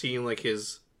then just seeing like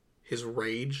his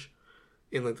rage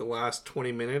in like the last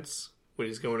 20 minutes when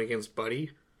he's going against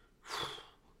Buddy.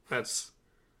 It's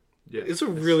a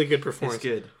really good performance. It's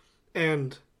good.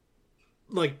 And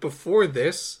like before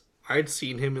this, I'd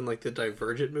seen him in like the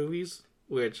Divergent movies,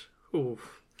 which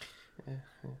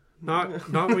not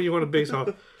what you want to base off.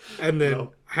 And then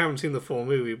I haven't seen the full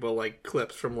movie, but like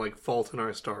clips from like Fault in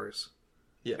Our Stars.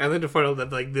 Yeah. And then to find out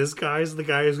that like this guy's the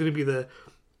guy who's going to be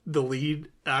the lead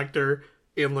actor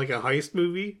in like a heist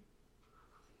movie.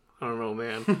 I don't know,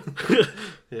 man.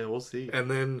 Yeah, we'll see. And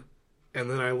then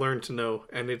I learned to know,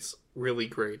 and it's really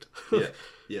great.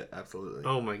 Yeah, absolutely.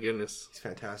 Oh my goodness, he's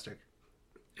fantastic.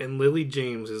 And Lily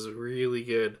James is really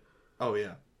good. Oh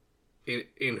yeah,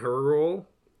 in her role,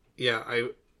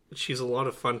 she's a lot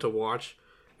of fun to watch,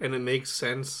 and it makes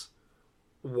sense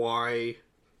why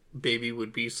Baby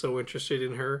would be so interested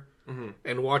in her. Mm-hmm.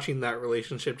 And watching that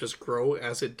relationship just grow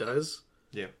as it does,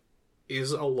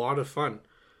 is a lot of fun.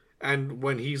 And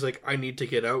when he's like, "I need to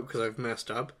get out because I've messed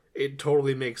up," it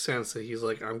totally makes sense that he's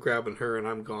like, "I'm grabbing her and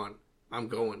I'm gone. I'm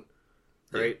going."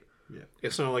 Right? Yeah.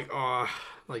 It's not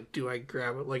like, do I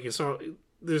grab it? Like, it's not,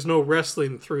 there's no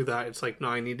wrestling through that. It's like, no,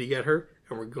 I need to get her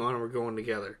and we're gone and we're going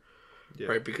together. Yeah.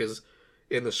 Right? Because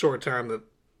in the short time that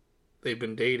they've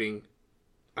been dating,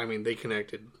 I mean, they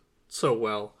connected so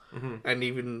well. Mm-hmm. And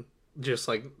even just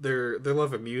like their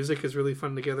love of music is really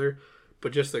fun together,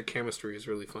 but just their chemistry is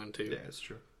really fun too. Yeah, it's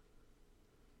true.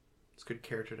 It's good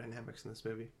character dynamics in this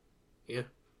movie. Yeah.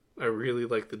 I really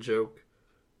like the joke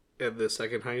at the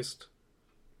second heist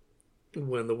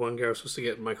when the one guy was supposed to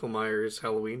get Michael Myers'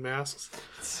 Halloween masks.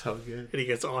 It's so good. And he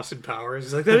gets Austin Powers.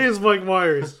 He's like, "That is Mike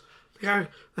Myers." The guy,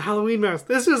 the Halloween mask.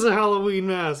 This is a Halloween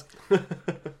mask.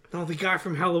 No, the guy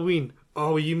from Halloween.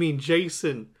 Oh, you mean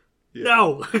Jason? Yeah.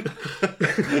 No.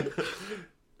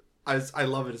 I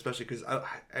love it, especially because I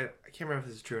can't remember if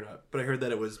this is true or not, but I heard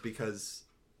that it was because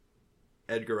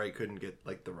Edgar Wright couldn't get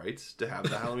like the rights to have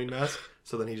the Halloween mask,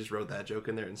 so then he just wrote that joke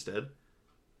in there instead.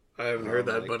 I haven't heard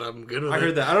that, but I'm good with it. I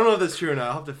heard that. I don't know if that's true or not.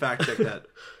 I'll have to fact check that.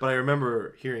 But I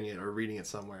remember hearing it or reading it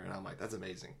somewhere, and I'm like, that's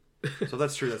amazing. So if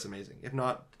that's true, that's amazing. If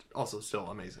not, also still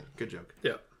amazing. Good joke.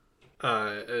 Yeah.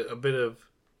 A bit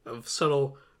of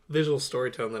subtle visual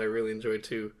storytelling that I really enjoyed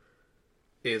too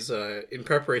is in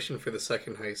preparation for the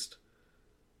second heist,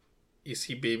 you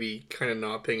see Baby kind of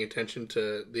not paying attention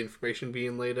to the information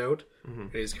being laid out, mm-hmm.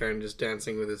 and he's kind of just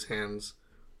dancing with his hands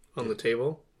on the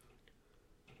table.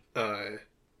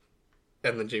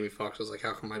 And then Jamie Foxx was like,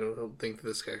 "How come I don't think that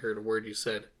this guy heard a word you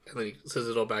said?" And then he says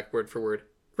it all back word for word.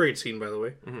 Great scene, by the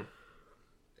way. Mm-hmm.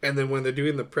 And then when they're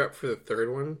doing the prep for the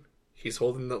third one, he's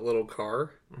holding that little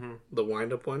car, mm-hmm. the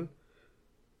wind-up one,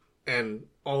 and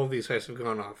all of these heists have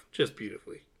gone off just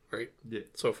beautifully, right? Yeah.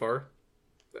 So far.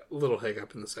 A little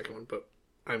hiccup in the second one, but,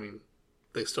 I mean,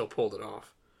 they still pulled it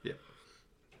off. Yeah.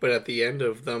 But at the end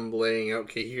of them laying out,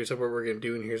 okay, here's what we're going to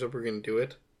do, and here's what we're going to do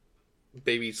it,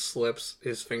 Baby slips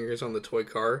his fingers on the toy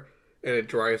car, and it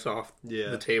drives off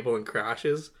the table and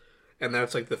crashes. And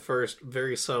that's, like, the first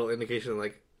very subtle indication,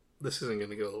 like, this isn't going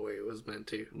to go the way it was meant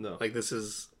to. No. Like, this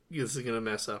is going to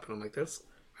mess up. And I'm like,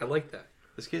 I like that.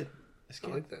 It's good. I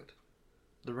like that.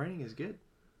 The writing is good,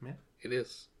 man. It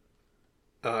is.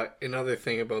 Another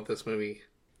thing about this movie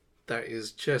that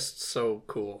is just so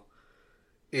cool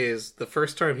is the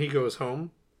first time he goes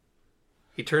home,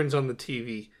 he turns on the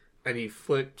TV and he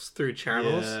flips through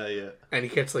channels. Yeah. And he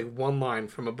gets like one line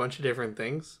from a bunch of different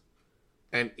things.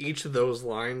 And each of those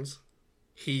lines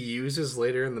he uses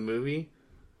later in the movie.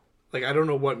 Like, I don't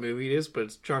know what movie it is, but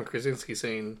it's John Krasinski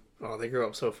saying, "Oh, they grow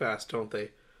up so fast, don't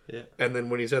they?" Yeah. And then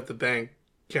when he's at the bank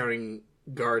counting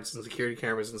guards and security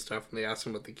cameras and stuff, and they ask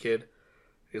him about the kid,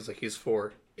 he's like, "He's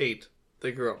 4, 8.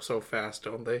 They grew up so fast,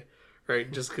 don't they?"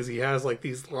 right? Just because he has like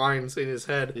these lines in his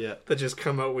head that just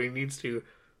come out when he needs to.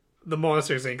 The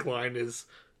Monsters Inc. line is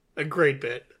a great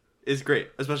bit. It's great,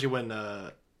 especially when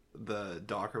the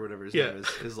doc or whatever his name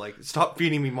is like, "Stop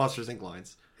feeding me Monsters Inc.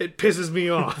 lines." It pisses me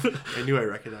off. I knew I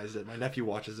recognized it. My nephew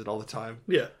watches it all the time.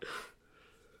 Yeah.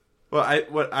 Well,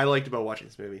 what I liked about watching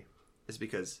this movie is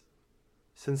because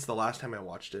since the last time I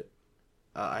watched it,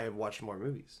 I have watched more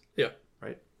movies. Yeah.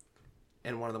 Right?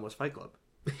 And one of them was Fight Club.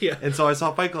 Yeah. And so I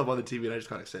saw Fight Club on the TV and I just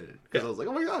got excited. Because I was like,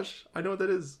 oh my gosh, I know what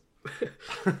that is.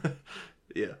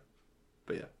 Yeah.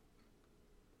 But yeah.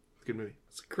 It's a good movie.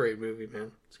 It's a great movie,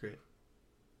 man. It's great.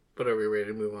 But are we ready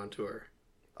to move on to our...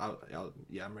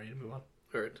 Yeah, I'm ready to move on.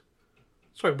 Alright.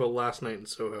 Let's talk about Last Night in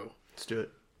Soho. Let's do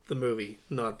it. The movie,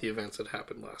 not the events that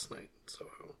happened last night in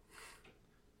Soho.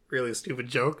 Really stupid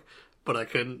joke, but I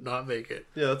couldn't not make it.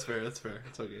 Yeah, that's fair. That's fair.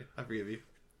 It's okay. I forgive you.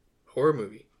 Horror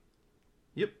movie.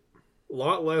 Yep. A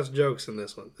lot less jokes in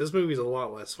this one. This movie's a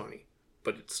lot less funny,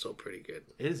 but it's still pretty good.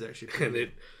 It is actually And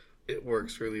it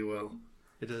works really well.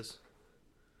 It does.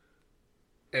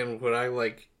 And what I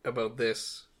like about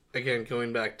this, again,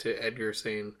 going back to Edgar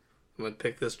saying, I'm going to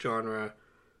pick this genre,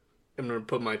 I'm going to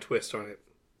put my twist on it.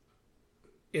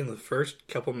 In the first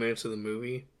couple minutes of the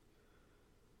movie,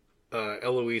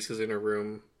 Eloise is in her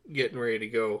room getting ready to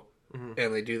go,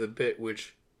 and they do the bit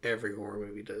which every horror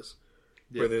movie does,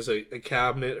 where there's a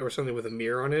cabinet or something with a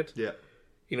mirror on it,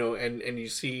 you know, and you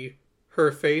see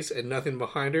her face and nothing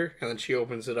behind her, and then she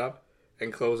opens it up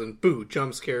and closes, and boo,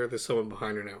 jump scare, there's someone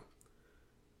behind her now.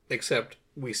 Except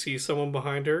we see someone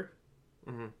behind her,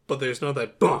 but there's no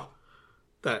that bah,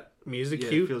 that music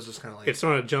cue. It feels just kind of like... It's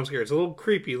not a jump scare. It's a little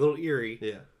creepy, a little eerie.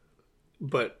 Yeah.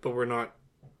 But we're not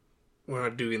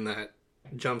doing that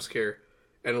jump scare.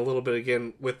 And a little bit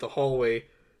again with the hallway,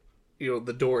 you know,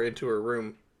 the door into her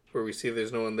room where we see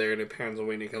there's no one there, and it pans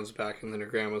away and it comes back, and then her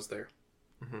grandma's there.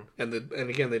 And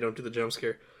again, they don't do the jump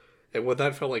scare. And what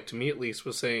that felt like to me, at least,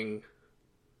 was saying,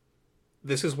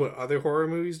 this is what other horror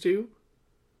movies do.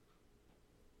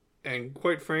 And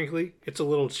quite frankly, it's a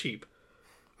little cheap.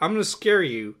 I'm going to scare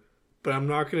you, but I'm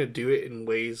not going to do it in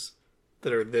ways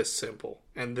that are this simple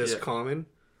and this common.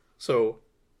 So,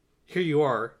 here you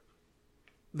are.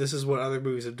 This is what other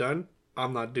movies have done.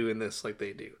 I'm not doing this like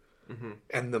they do.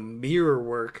 And the mirror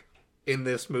work in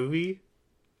this movie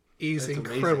is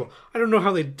incredible. Amazing. I don't know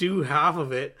how they do half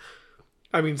of it.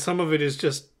 I mean, some of it is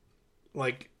just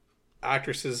like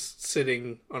actresses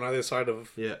sitting on either side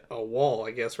of a wall,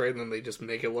 I guess, right? And then they just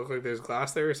make it look like there's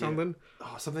glass there or something.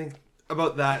 Oh, something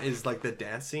about that is like the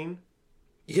dance scene.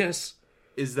 Yes.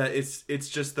 Is that it's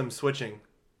just them switching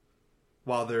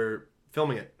while they're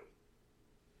filming it.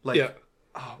 Like,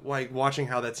 like watching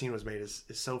how that scene was made is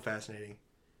so fascinating.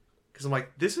 Because I'm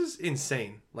like, this is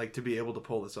insane, like, to be able to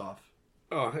pull this off.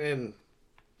 Oh, and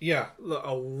yeah,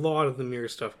 a lot of the mirror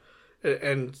stuff.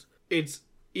 And it's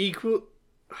equal...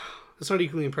 It's not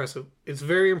equally impressive. It's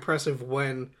very impressive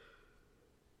when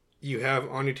you have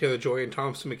Anya Taylor-Joy and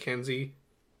Thomasin McKenzie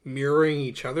mirroring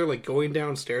each other, like going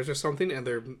downstairs or something, and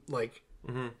they're like,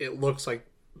 it looks like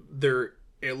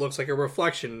a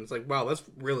reflection. It's like, wow, that's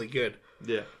really good.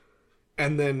 Yeah.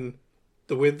 And then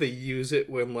the way they use it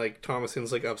when like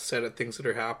Thomasin's like upset at things that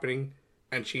are happening,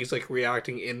 and she's like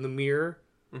reacting in the mirror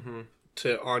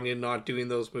to Anya not doing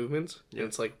those movements, and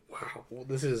it's like, wow, well,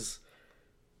 this is.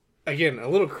 Again, a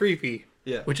little creepy,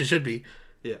 which it should be,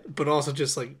 but also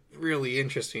just like really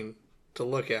interesting to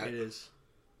look at. It is.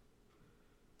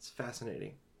 It's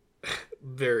fascinating.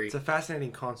 Very. It's a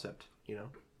fascinating concept, you know.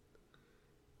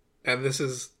 And this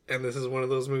is one of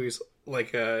those movies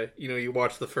like you know, you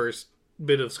watch the first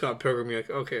bit of Scott Pilgrim, you're like,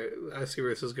 okay, I see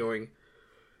where this is going,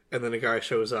 and then a guy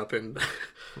shows up and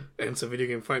and it's a video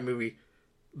game fight movie.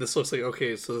 This looks like,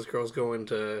 okay, so this girl's going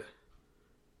to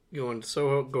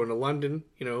Soho, going to London,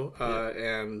 you know,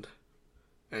 and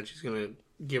she's gonna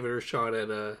give it her shot at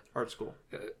art school,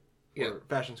 or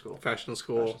fashion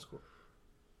school,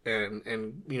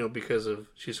 and you know, because of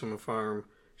she's from a farm,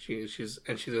 she's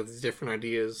got these different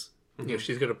ideas, you know,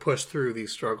 she's gonna push through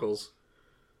these struggles,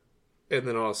 and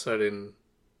then all of a sudden,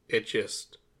 it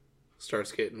just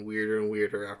starts getting weirder and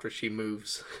weirder after she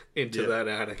moves into that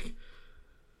attic.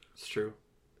 It's true.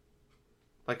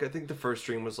 Like, I think the first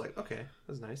dream was like, okay,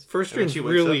 that's nice. First dream's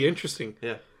really interesting.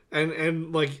 Yeah.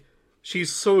 And like,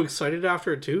 she's so excited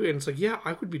after it too, and it's like, yeah,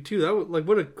 I would be too. That would, like,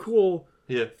 what a cool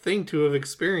thing to have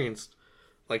experienced.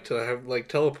 Like, to have, like,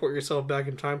 teleport yourself back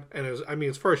in time. And it was, I mean,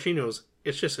 as far as she knows,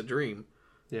 it's just a dream.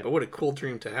 Yeah. But what a cool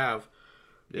dream to have.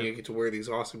 Yeah. You get to wear these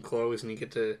awesome clothes, and you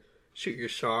get to shoot your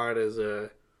shot as a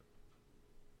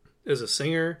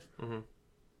singer.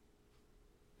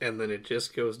 And then it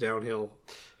just goes downhill.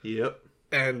 Yep.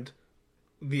 And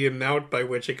the amount by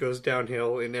which it goes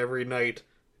downhill in every night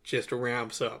just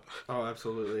ramps up. Oh,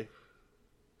 absolutely.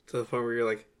 To the point where you're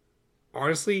like,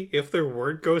 honestly, if there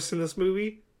weren't ghosts in this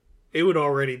movie, it would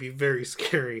already be very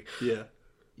scary. Yeah.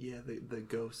 Yeah, the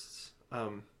ghosts.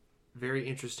 Very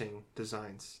interesting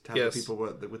designs to have the people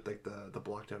with like the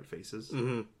blocked out faces.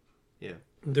 Mm-hmm. Yeah.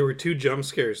 There were 2 jump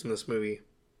scares in this movie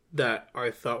that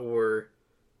I thought were...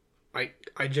 I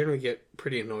generally get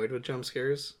pretty annoyed with jump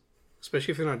scares.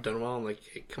 Especially if they're not done well. I'm like,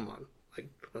 hey, come on. Like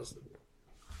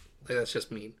that's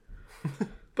just mean.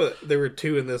 But there were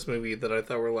 2 in this movie that I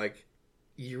thought were like,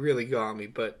 you really got me,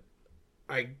 but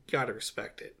I gotta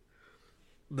respect it.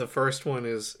 The first one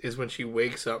is when she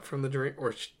wakes up from the dream,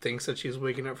 or she thinks that she's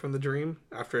waking up from the dream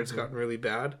after it's gotten really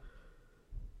bad.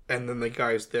 And then the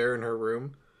guy's there in her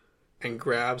room and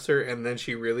grabs her, and then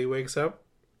she really wakes up.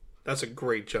 That's a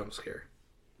great jump scare.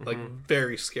 Like,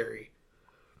 very scary.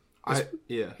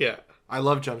 Yeah. I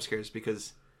love jump scares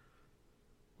because...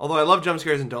 Although I love jump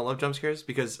scares and don't love jump scares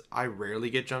because I rarely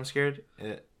get jump scared.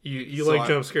 You like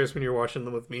jump scares when you're watching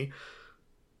them with me?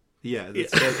 Yeah,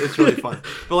 it's really fun.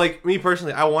 But, like, me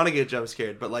personally, I want to get jump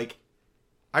scared, but, like,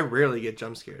 I rarely get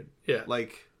jump scared. Yeah.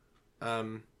 Like,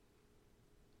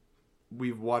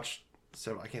 we've watched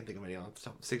several, I can't think of any on the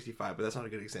top of 65, but that's not a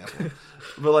good example.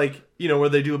 But, like, you know, where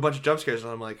they do a bunch of jump scares,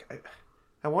 and I'm like,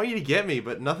 I want you to get me,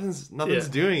 but nothing's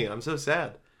doing it. I'm so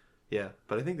sad. Yeah,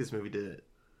 but I think this movie did it.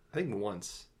 I think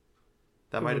once.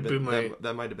 That might have been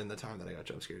the time that I got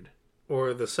jump scared.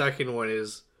 Or the second one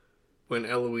is when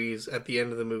Eloise, at the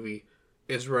end of the movie,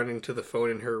 is running to the phone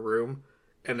in her room,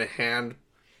 and a hand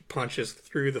punches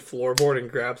through the floorboard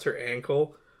and grabs her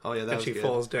ankle. Oh yeah, and she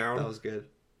falls down. That was good.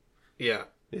 Yeah.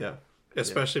 Yeah.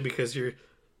 Especially because you're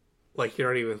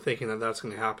not even thinking that that's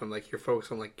going to happen. Like, you're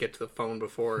focused on, like, get to the phone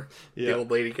before the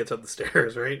old lady gets up the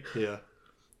stairs, right? Yeah.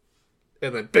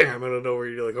 And then, bam, out of nowhere,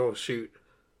 you're like, oh, shoot.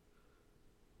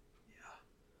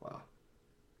 Yeah. Wow.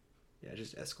 Yeah, it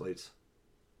just escalates.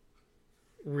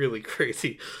 Really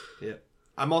crazy. Yeah.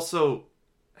 I'm also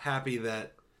happy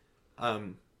that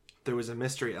there was a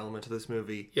mystery element to this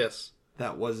movie. Yes.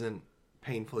 That wasn't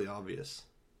painfully obvious.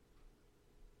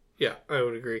 Yeah, I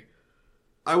would agree.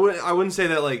 I wouldn't say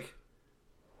that, like,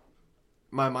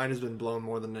 my mind has been blown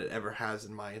more than it ever has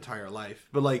in my entire life.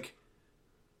 But, like,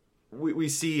 we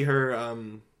see her,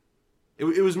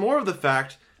 it was more of the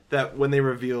fact that when they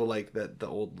reveal, like, that the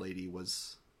old lady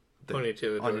was Anya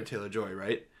Taylor-Joy,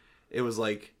 right? It was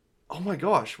like, oh my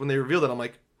gosh, when they revealed it, I'm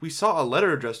like, we saw a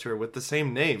letter addressed to her with the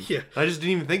same name. Yeah. And I just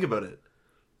didn't even think about it.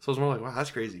 So I was more like, wow,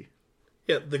 that's crazy.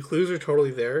 Yeah, the clues are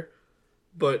totally there,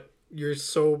 but you're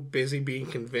so busy being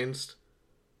convinced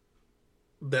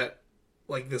that,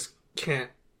 like, this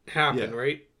can't happen,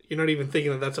 right? You're not even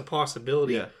thinking that that's a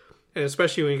possibility. Yeah. And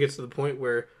especially when you get to the point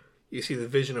where you see the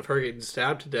vision of her getting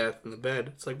stabbed to death in the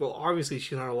bed. It's like, well, obviously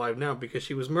she's not alive now because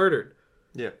she was murdered.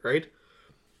 Yeah. Right?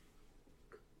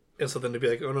 And so then to be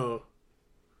like, oh no,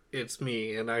 it's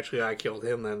me, and actually I killed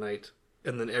him that night.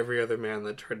 And then every other man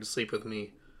that tried to sleep with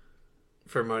me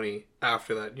for money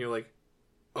after that. And you're like,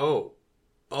 oh.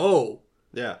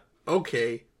 Yeah.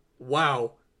 Okay.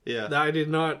 Wow. Yeah. I did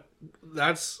not...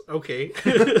 That's okay.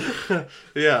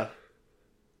 Yeah.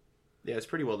 Yeah, it's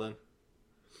pretty well done.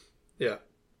 Yeah.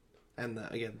 And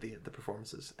again, the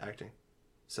performances, acting,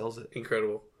 sells it.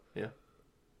 Incredible. Yeah.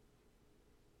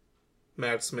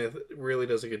 Matt Smith really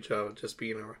does a good job of just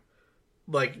being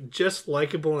just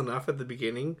likable enough at the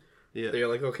beginning. Yeah. They're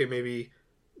like, okay, maybe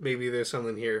there's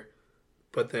something here.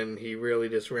 But then he really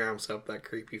just ramps up that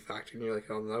creepy factor, and you're like,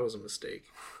 oh, that was a mistake.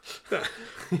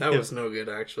 That was no good,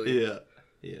 actually. Yeah.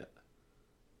 Yeah.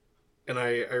 And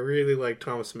I really like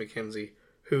Thomas McKenzie,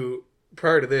 who,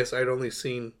 prior to this, I'd only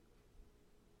seen,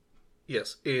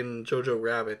 in Jojo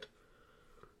Rabbit.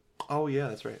 Oh, yeah,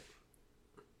 that's right.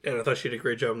 And I thought she did a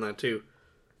great job in that, too.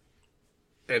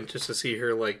 And just to see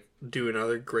her, like, do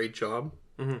another great job,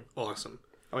 awesome.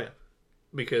 Oh, yeah.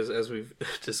 Because, as we've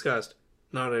discussed,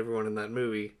 not everyone in that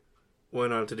movie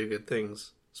went on to do good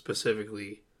things.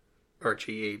 Specifically,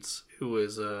 Archie Yates, who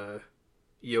was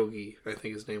Yogi, I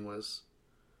think his name was,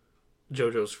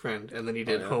 JoJo's friend. And then he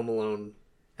did Home Alone.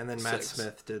 And then Matt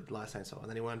Smith did Last Night Saw. And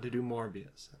then he wanted to do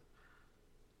Morbius.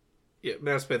 Yeah,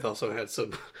 Matt Smith also had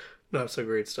some not so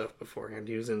great stuff beforehand.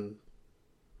 He was in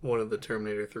one of the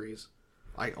Terminator 3s.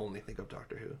 I only think of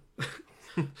Doctor Who.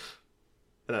 And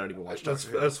I don't even watch Doctor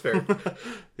Who. That's fair.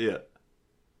 Yeah.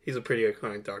 He's a pretty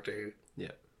iconic Doctor Who.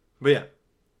 Yeah. But yeah.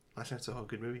 Last Night Saw,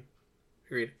 good movie.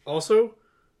 Agreed. Also,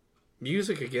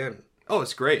 music again. Oh,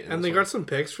 it's great. And they got some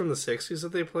picks from the 60s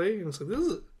that they play. And it's like,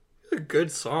 these are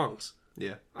good songs.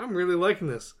 Yeah. I'm really liking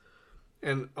this.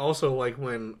 And also, like,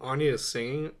 when Anya is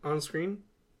singing on screen,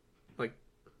 like,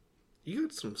 you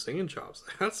got some singing chops.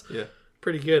 That's Yeah.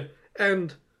 pretty good.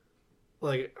 And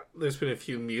like, there's been a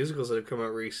few musicals that have come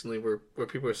out recently where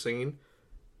people are singing,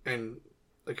 and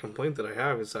the complaint that I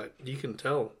have is that you can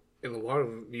tell in a lot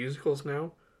of musicals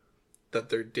now that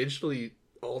they're digitally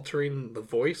altering the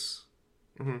voice,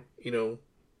 you know,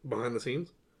 behind the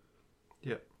scenes.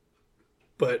 Yeah.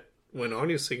 But when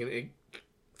Anya's singing, it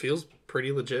feels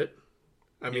pretty legit.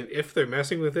 I mean, if they're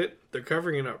messing with it, they're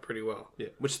covering it up pretty well. Yeah,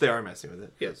 which they are messing with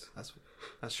it. Yes.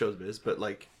 That's show's biz, but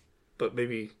like... But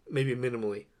maybe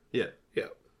minimally. Yeah. Yeah.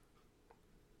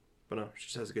 But no, she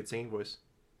just has a good singing voice.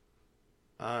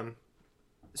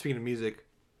 Speaking of music,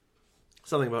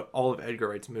 something about all of Edgar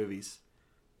Wright's movies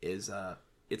is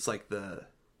it's like the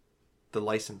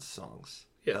licensed songs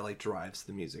that like drives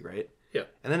the music, right? Yeah.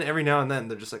 And then every now and then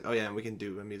they're just like, oh yeah, and we can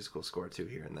do a musical score too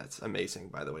here, and that's amazing,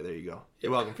 by the way. There you go.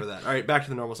 You're welcome for that. All right, back to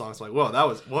the normal songs. I'm like, whoa, that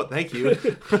was what? Thank you.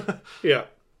 Yeah.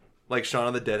 Like Shaun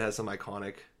of the Dead has some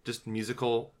iconic just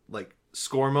musical like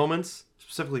score moments,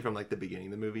 specifically from like the beginning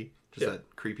of the movie. Just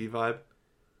that creepy vibe.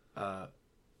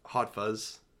 Hot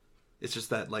Fuzz. It's just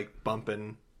that like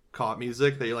bumping cop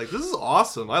music that you're like, this is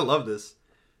awesome. I love this.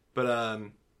 But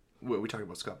we talking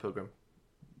about Scott Pilgrim.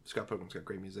 Scott Pilgrim's got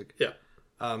great music. Yeah.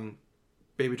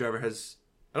 Baby Driver has...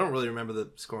 I don't really remember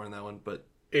the score in that one, but...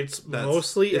 It's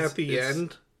mostly at the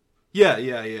end. Yeah.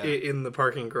 In the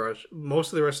parking garage.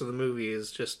 Most of the rest of the movie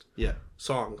is just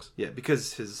songs. Yeah,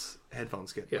 because his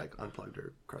headphones get like unplugged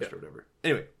or crushed or whatever.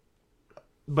 Anyway.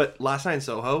 But Last Night in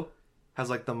Soho has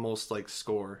like the most like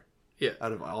score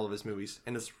out of all of his movies.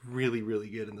 And it's really, really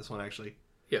good in this one, actually.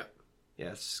 Yeah.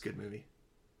 Yeah, it's just a good movie.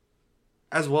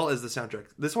 As well as the soundtrack.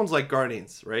 This one's like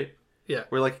Guardians, right? Yeah.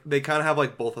 Where like they kind of have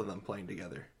like both of them playing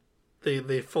together.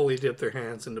 They fully dipped their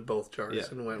hands into both jars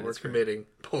and went, we're committing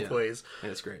both ways.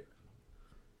 And it's great.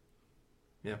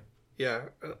 Yeah. Yeah.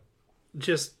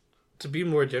 Just to be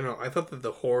more general, I thought that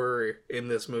the horror in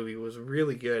this movie was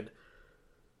really good.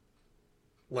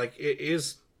 Like, it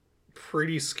is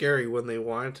pretty scary when they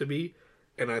want it to be,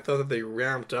 and I thought that they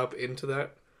ramped up into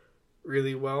that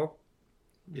really well.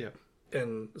 Yeah.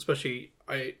 And especially,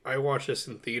 I watched this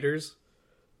in theaters,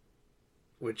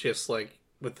 with just, like,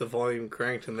 with the volume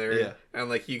cranked in there, and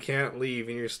like, you can't leave,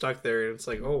 and you're stuck there, and it's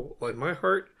like, oh, like, my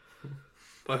heart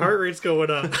rate's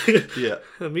going up. Yeah.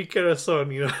 Mi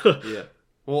corazón, you know? Yeah.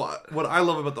 Well, what I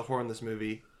love about the horror in this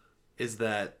movie is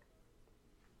that,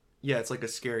 yeah, it's like a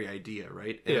scary idea,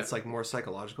 right? And it's like more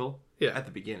psychological at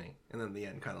the beginning. And then the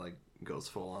end kind of like goes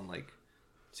full on like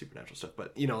supernatural stuff.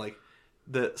 But, you know, like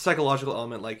the psychological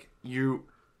element, like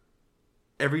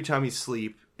every time you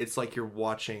sleep, it's like you're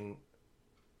watching,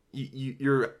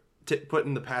 you're put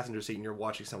in the passenger seat and you're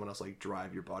watching someone else like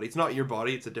drive your body. It's not your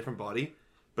body, it's a different body.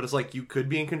 But it's like you could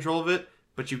be in control of it,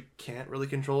 but you can't really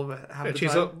control it half the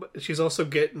time. She's also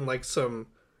getting like some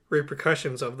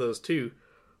repercussions of those too.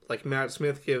 Like Matt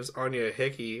Smith gives Anya a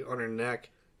hickey on her neck,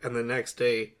 and the next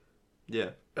day,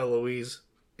 Eloise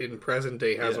in present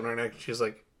day has on her neck. She's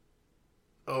like,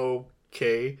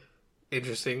 okay,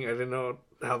 interesting. I didn't know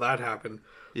how that happened.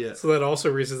 Yeah. So that also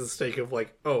raises the stake of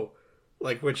like, oh,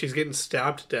 like when she's getting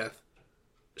stabbed to death,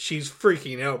 she's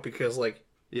freaking out because like,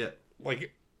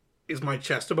 like, is my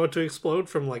chest about to explode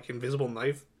from like invisible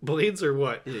knife blades or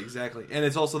what? Yeah, exactly. And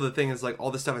it's also the thing is like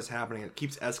all this stuff is happening. It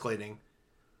keeps escalating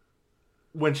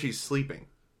when she's sleeping,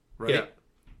 right? Yeah.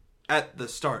 At the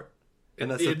start.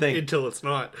 And that's the thing. Until it's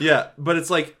not. Yeah, but it's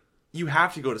like you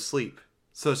have to go to sleep.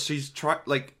 So she's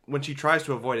like when she tries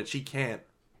to avoid it, she can't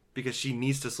because she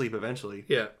needs to sleep eventually.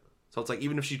 Yeah. So it's like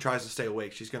even if she tries to stay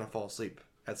awake, she's going to fall asleep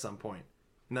at some point.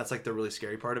 And that's like the really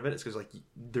scary part of it. It's because like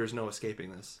there's no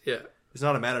escaping this. Yeah. It's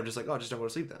not a matter of just like, oh, just don't go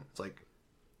to sleep then. It's like,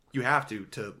 you have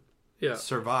to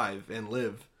survive and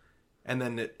live. And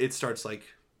then it starts like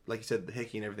you said, the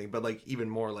hickey and everything, but like even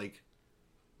more like,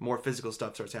 more physical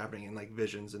stuff starts happening and like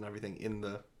visions and everything in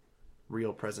the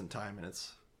real present time. And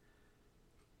it's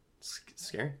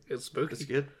scary. It's spooky.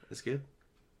 It's good.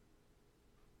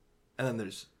 And then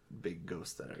there's big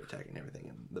ghosts that are attacking everything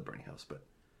in the burning house,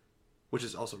 which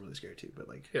is also really scary too. But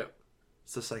like,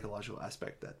 it's the psychological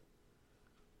aspect that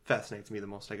fascinates me the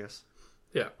most, I guess.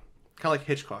 Yeah. Kind of like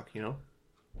Hitchcock, you know?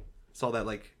 It's all that,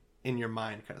 like, in your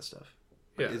mind kind of stuff.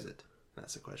 What is it?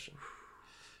 That's the question.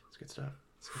 It's good stuff.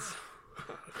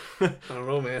 I don't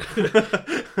know, man.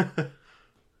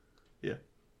 Yeah.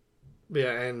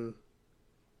 Yeah, and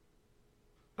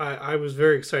I was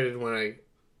very excited when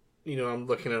I'm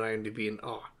looking at IMDb and,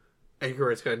 Edgar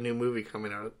Wright's got a new movie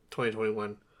coming out,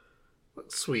 2021.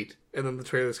 Sweet. And then the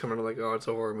trailer's coming out like, it's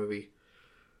a horror movie.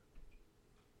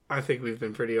 I think we've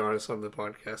been pretty honest on the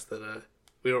podcast that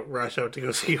we don't rush out to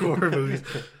go see horror movies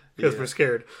because we're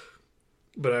scared.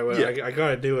 But I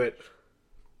gotta do it.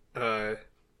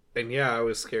 And yeah, I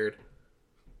was scared.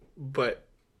 But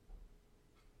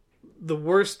the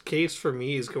worst case for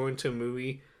me is going to a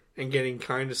movie and getting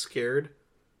kind of scared,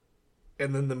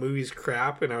 and then the movie's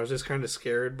crap, and I was just kind of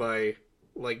scared by,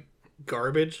 like,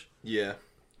 garbage. Yeah.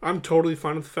 I'm totally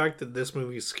fine with the fact that this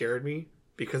movie scared me,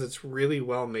 because it's really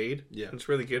well made. Yeah. It's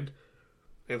really good.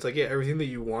 And it's like, yeah, everything that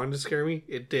you wanted to scare me,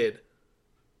 it did.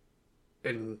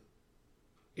 And,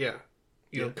 yeah.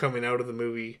 You know, coming out of the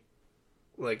movie,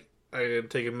 like, I had to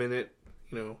take a minute,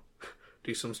 you know,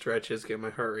 do some stretches, get my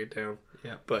heart rate down.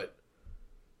 Yeah. But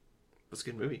it's a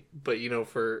good movie. But, you know,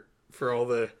 for all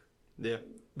the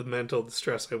mental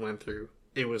stress I went through,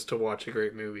 it was to watch a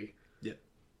great movie. Yeah.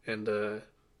 And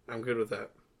I'm good with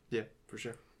that. Yeah, for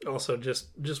sure. Also,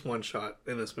 just one shot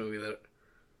in this movie that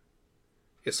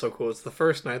is so cool. It's the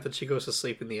first night that she goes to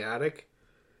sleep in the attic,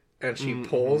 and she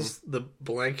pulls the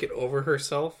blanket over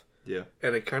herself. Yeah.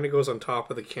 And it kind of goes on top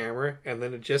of the camera, and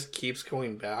then it just keeps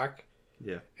going back.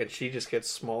 Yeah. And she just gets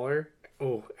smaller.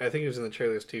 Oh, I think it was in the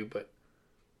trailers too, but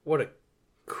what a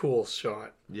cool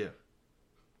shot. Yeah.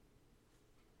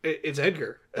 It's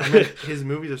Edgar. I mean, his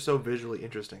movies are so visually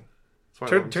interesting.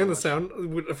 Turn the sound,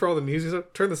 for all the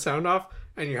music, turn the sound off,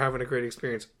 and you're having a great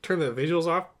experience. Turn the visuals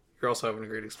off, you're also having a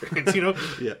great experience, you know?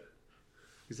 Yeah.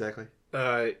 Exactly.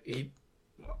 He,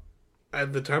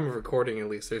 at the time of recording at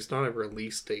least, there's not a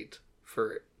release date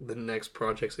for the next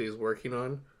projects that he's working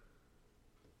on.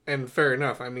 And fair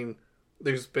enough. I mean,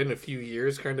 there's been a few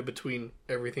years kind of between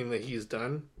everything that he's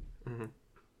done. Mm-hmm.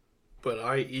 But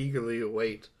I eagerly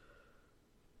await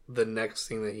the next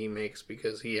thing that he makes,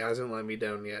 because he hasn't let me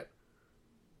down yet.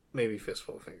 Maybe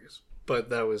Fistful of Fingers. But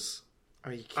that was... I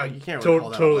mean, you can't really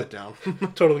call that a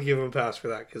letdown. Totally give him a pass for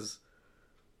that, because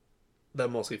that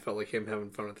mostly felt like him having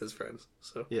fun with his friends.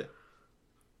 So yeah.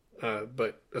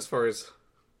 But as far as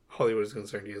Hollywood is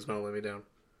concerned, he has not let me down.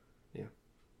 Yeah.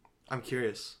 I'm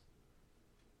curious,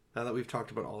 now that we've talked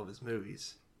about all of his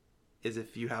movies, is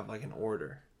if you have like an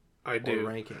order. I do. Or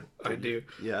ranking. I do.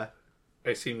 Yeah.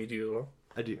 I assume you do as well.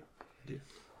 I do.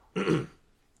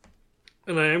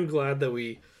 And I am glad that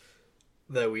we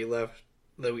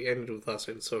ended with Last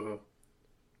Night in Soho.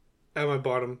 At my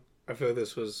bottom, I feel like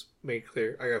this was made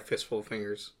clear. I got Fistful of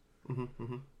Fingers. Mm-hmm,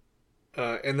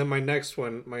 mm-hmm. And then my next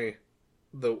one,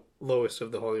 the lowest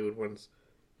of the Hollywood ones,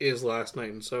 is Last Night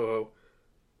in Soho.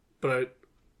 But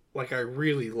I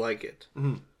really like it.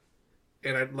 Mm-hmm.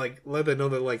 And I'd like let them know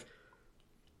that, like,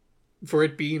 for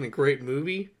it being a great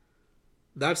movie,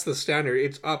 that's the standard.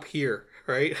 It's up here,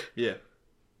 right? Yeah.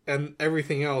 And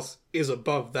everything else is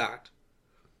above that.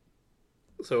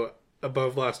 So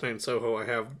above Last Night in Soho, I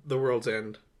have The World's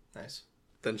End. Nice.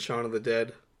 Then Shaun of the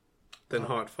Dead. Then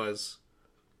Hot Fuzz.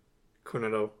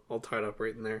 Cornetto, all tied up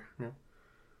right in there. Yeah.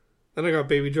 Then I got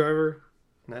Baby Driver.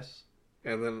 Nice.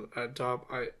 And then at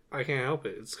top, I can't help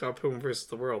it. It's Scott Pilgrim vs.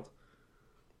 the World.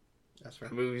 That's right.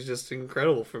 The movie's just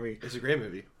incredible for me. It's a great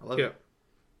movie. I love it.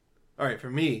 All right,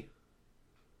 for me,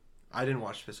 I didn't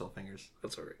watch Fistful of Fingers.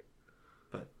 That's all right.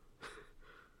 But,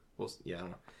 well, yeah, I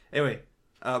don't know. Anyway,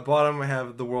 bottom I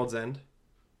have The World's End.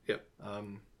 Yep.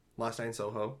 Last Night in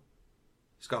Soho.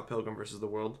 Scott Pilgrim vs. the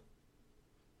World.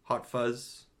 Hot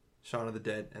Fuzz. Shaun of the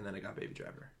Dead. And then I got Baby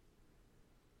Driver.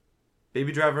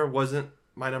 Baby Driver wasn't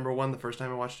my number one the first time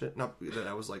I watched it. Not that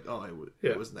I was like, oh,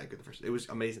 it wasn't that good the first. It was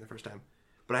amazing the first time.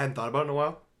 But I hadn't thought about it in a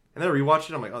while. And then I rewatched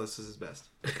it. I'm like, oh, this is his best.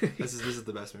 This is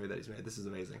the best movie that he's made. This is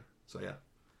amazing. So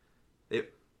yeah,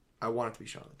 I want it to be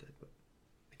Shaun of the Dead, but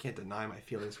I can't deny my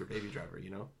feelings for Baby Driver. You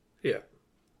know? Yeah.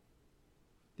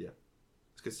 Yeah,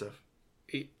 it's good stuff.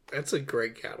 That's a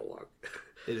great catalog.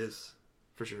 It is,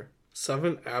 for sure.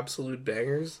 7 absolute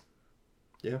bangers.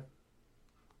 Yeah.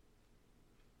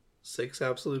 6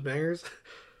 absolute bangers.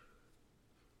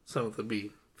 Some of them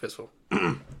be Fistful.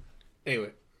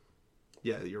 Anyway.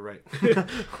 Yeah, you're right. I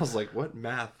was like, what?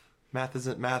 Math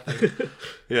isn't mathing.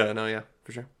 Yeah, no, yeah,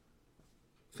 for sure.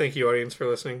 Thank you, audience, for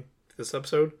listening to this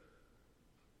episode.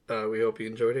 We hope you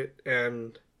enjoyed it.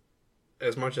 And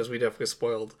as much as we definitely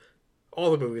spoiled all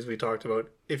the movies we talked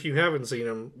about, if you haven't seen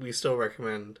them, we still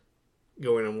recommend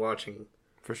going and watching.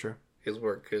 For sure. His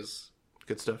work, because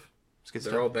good stuff. It's good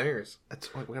they're stuff. all bangers.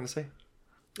 That's what we're going to say.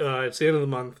 It's the end of the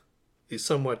month. The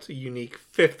somewhat unique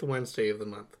 5th Wednesday of the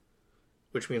month,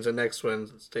 which means the next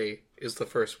Wednesday is the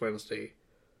first Wednesday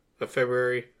of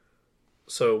February.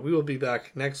 So we will be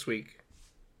back next week.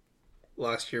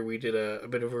 Last year we did a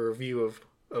bit of a review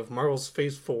of Marvel's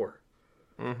Phase 4.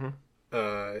 Mm-hmm.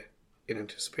 In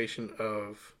anticipation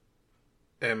of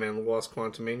Ant-Man and the Wasp: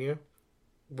 Quantumania.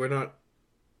 We're not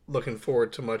looking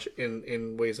forward to much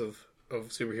in ways of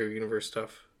superhero universe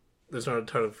stuff. There's not a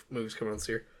ton of movies coming out this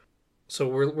year. So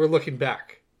we're looking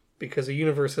back because the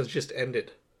universe has just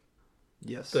ended.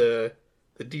 Yes. The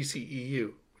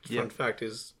DCEU, which fun fact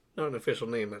is not an official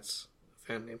name, that's a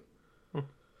fan name.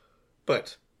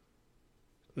 But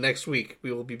next week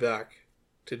we will be back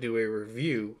to do a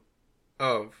review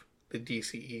of the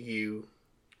DCEU,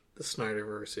 the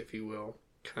Snyderverse, if you will,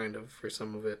 kind of, for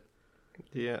some of it.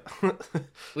 Yeah.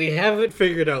 We haven't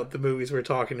figured out the movies we're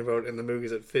talking about and the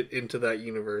movies that fit into that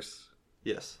universe.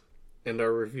 Yes. And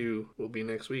our review will be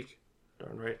next week.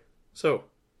 Darn right. So,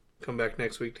 come back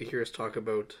next week to hear us talk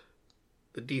about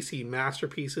the DC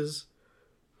masterpieces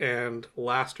and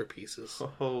lasterpieces.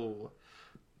 Oh,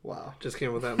 wow. Just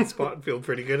came with that on the spot and feel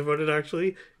pretty good about it,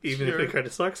 actually, even if it kind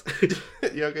of sucks.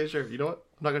 Yeah, okay, sure. You know what?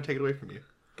 I'm not going to take it away from you.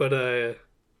 But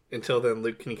until then,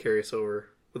 Luke, can you carry us over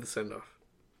with a send-off?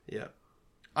 Yeah.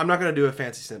 I'm not going to do a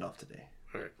fancy send-off today.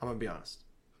 All right. I'm going to be honest.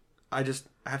 I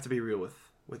have to be real with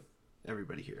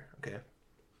everybody here, okay?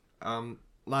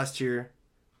 Last year,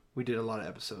 we did a lot of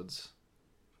episodes,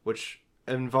 which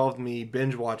involved me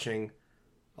binge-watching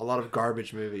a lot of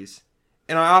garbage movies.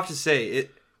 And I have to say,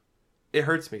 it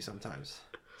hurts me sometimes.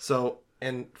 So,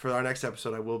 and for our next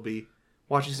episode, I will be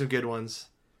watching some good ones,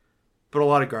 but a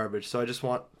lot of garbage. So I just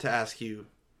want to ask you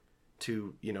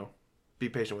to, be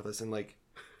patient with us and,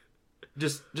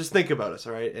 just think about us,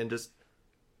 all right? And just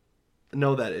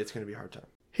know that it's going to be a hard time.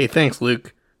 Hey, thanks,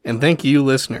 Luke. And thank you,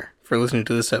 listener, for listening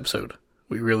to this episode.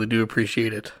 We really do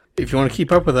appreciate it. If you want to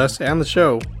keep up with us and the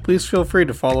show, please feel free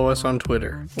to follow us on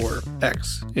Twitter, or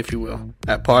X, if you will,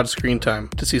 at Pod Screen Time,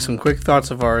 to see some quick thoughts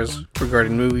of ours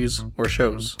regarding movies or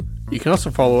shows. You can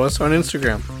also follow us on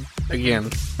Instagram,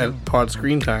 again, at Pod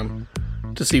Screen Time,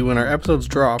 to see when our episodes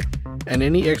drop and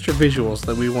any extra visuals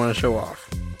that we want to show off.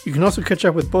 You can also catch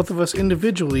up with both of us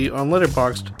individually on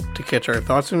Letterboxd to catch our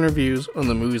thoughts and reviews on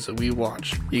the movies that we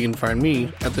watch. You can find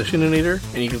me at The Shininator,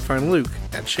 and you can find Luke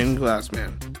at Shin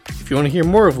Glassman. If you want to hear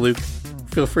more of Luke,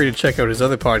 feel free to check out his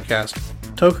other podcast,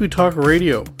 Toku Talk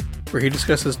Radio, where he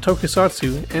discusses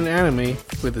tokusatsu and anime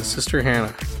with his sister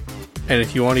Hannah. And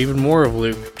if you want even more of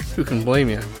Luke, who can blame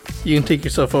you? You can take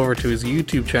yourself over to his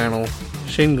YouTube channel,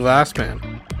 Shin Glassman,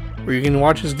 where you can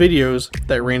watch his videos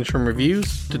that range from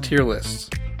reviews to tier lists.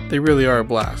 They really are a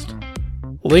blast.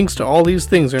 Links to all these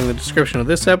things are in the description of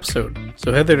this episode,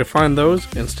 so head there to find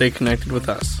those and stay connected with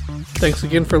us. Thanks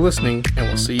again for listening, and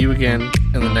we'll see you again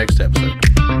in the next episode.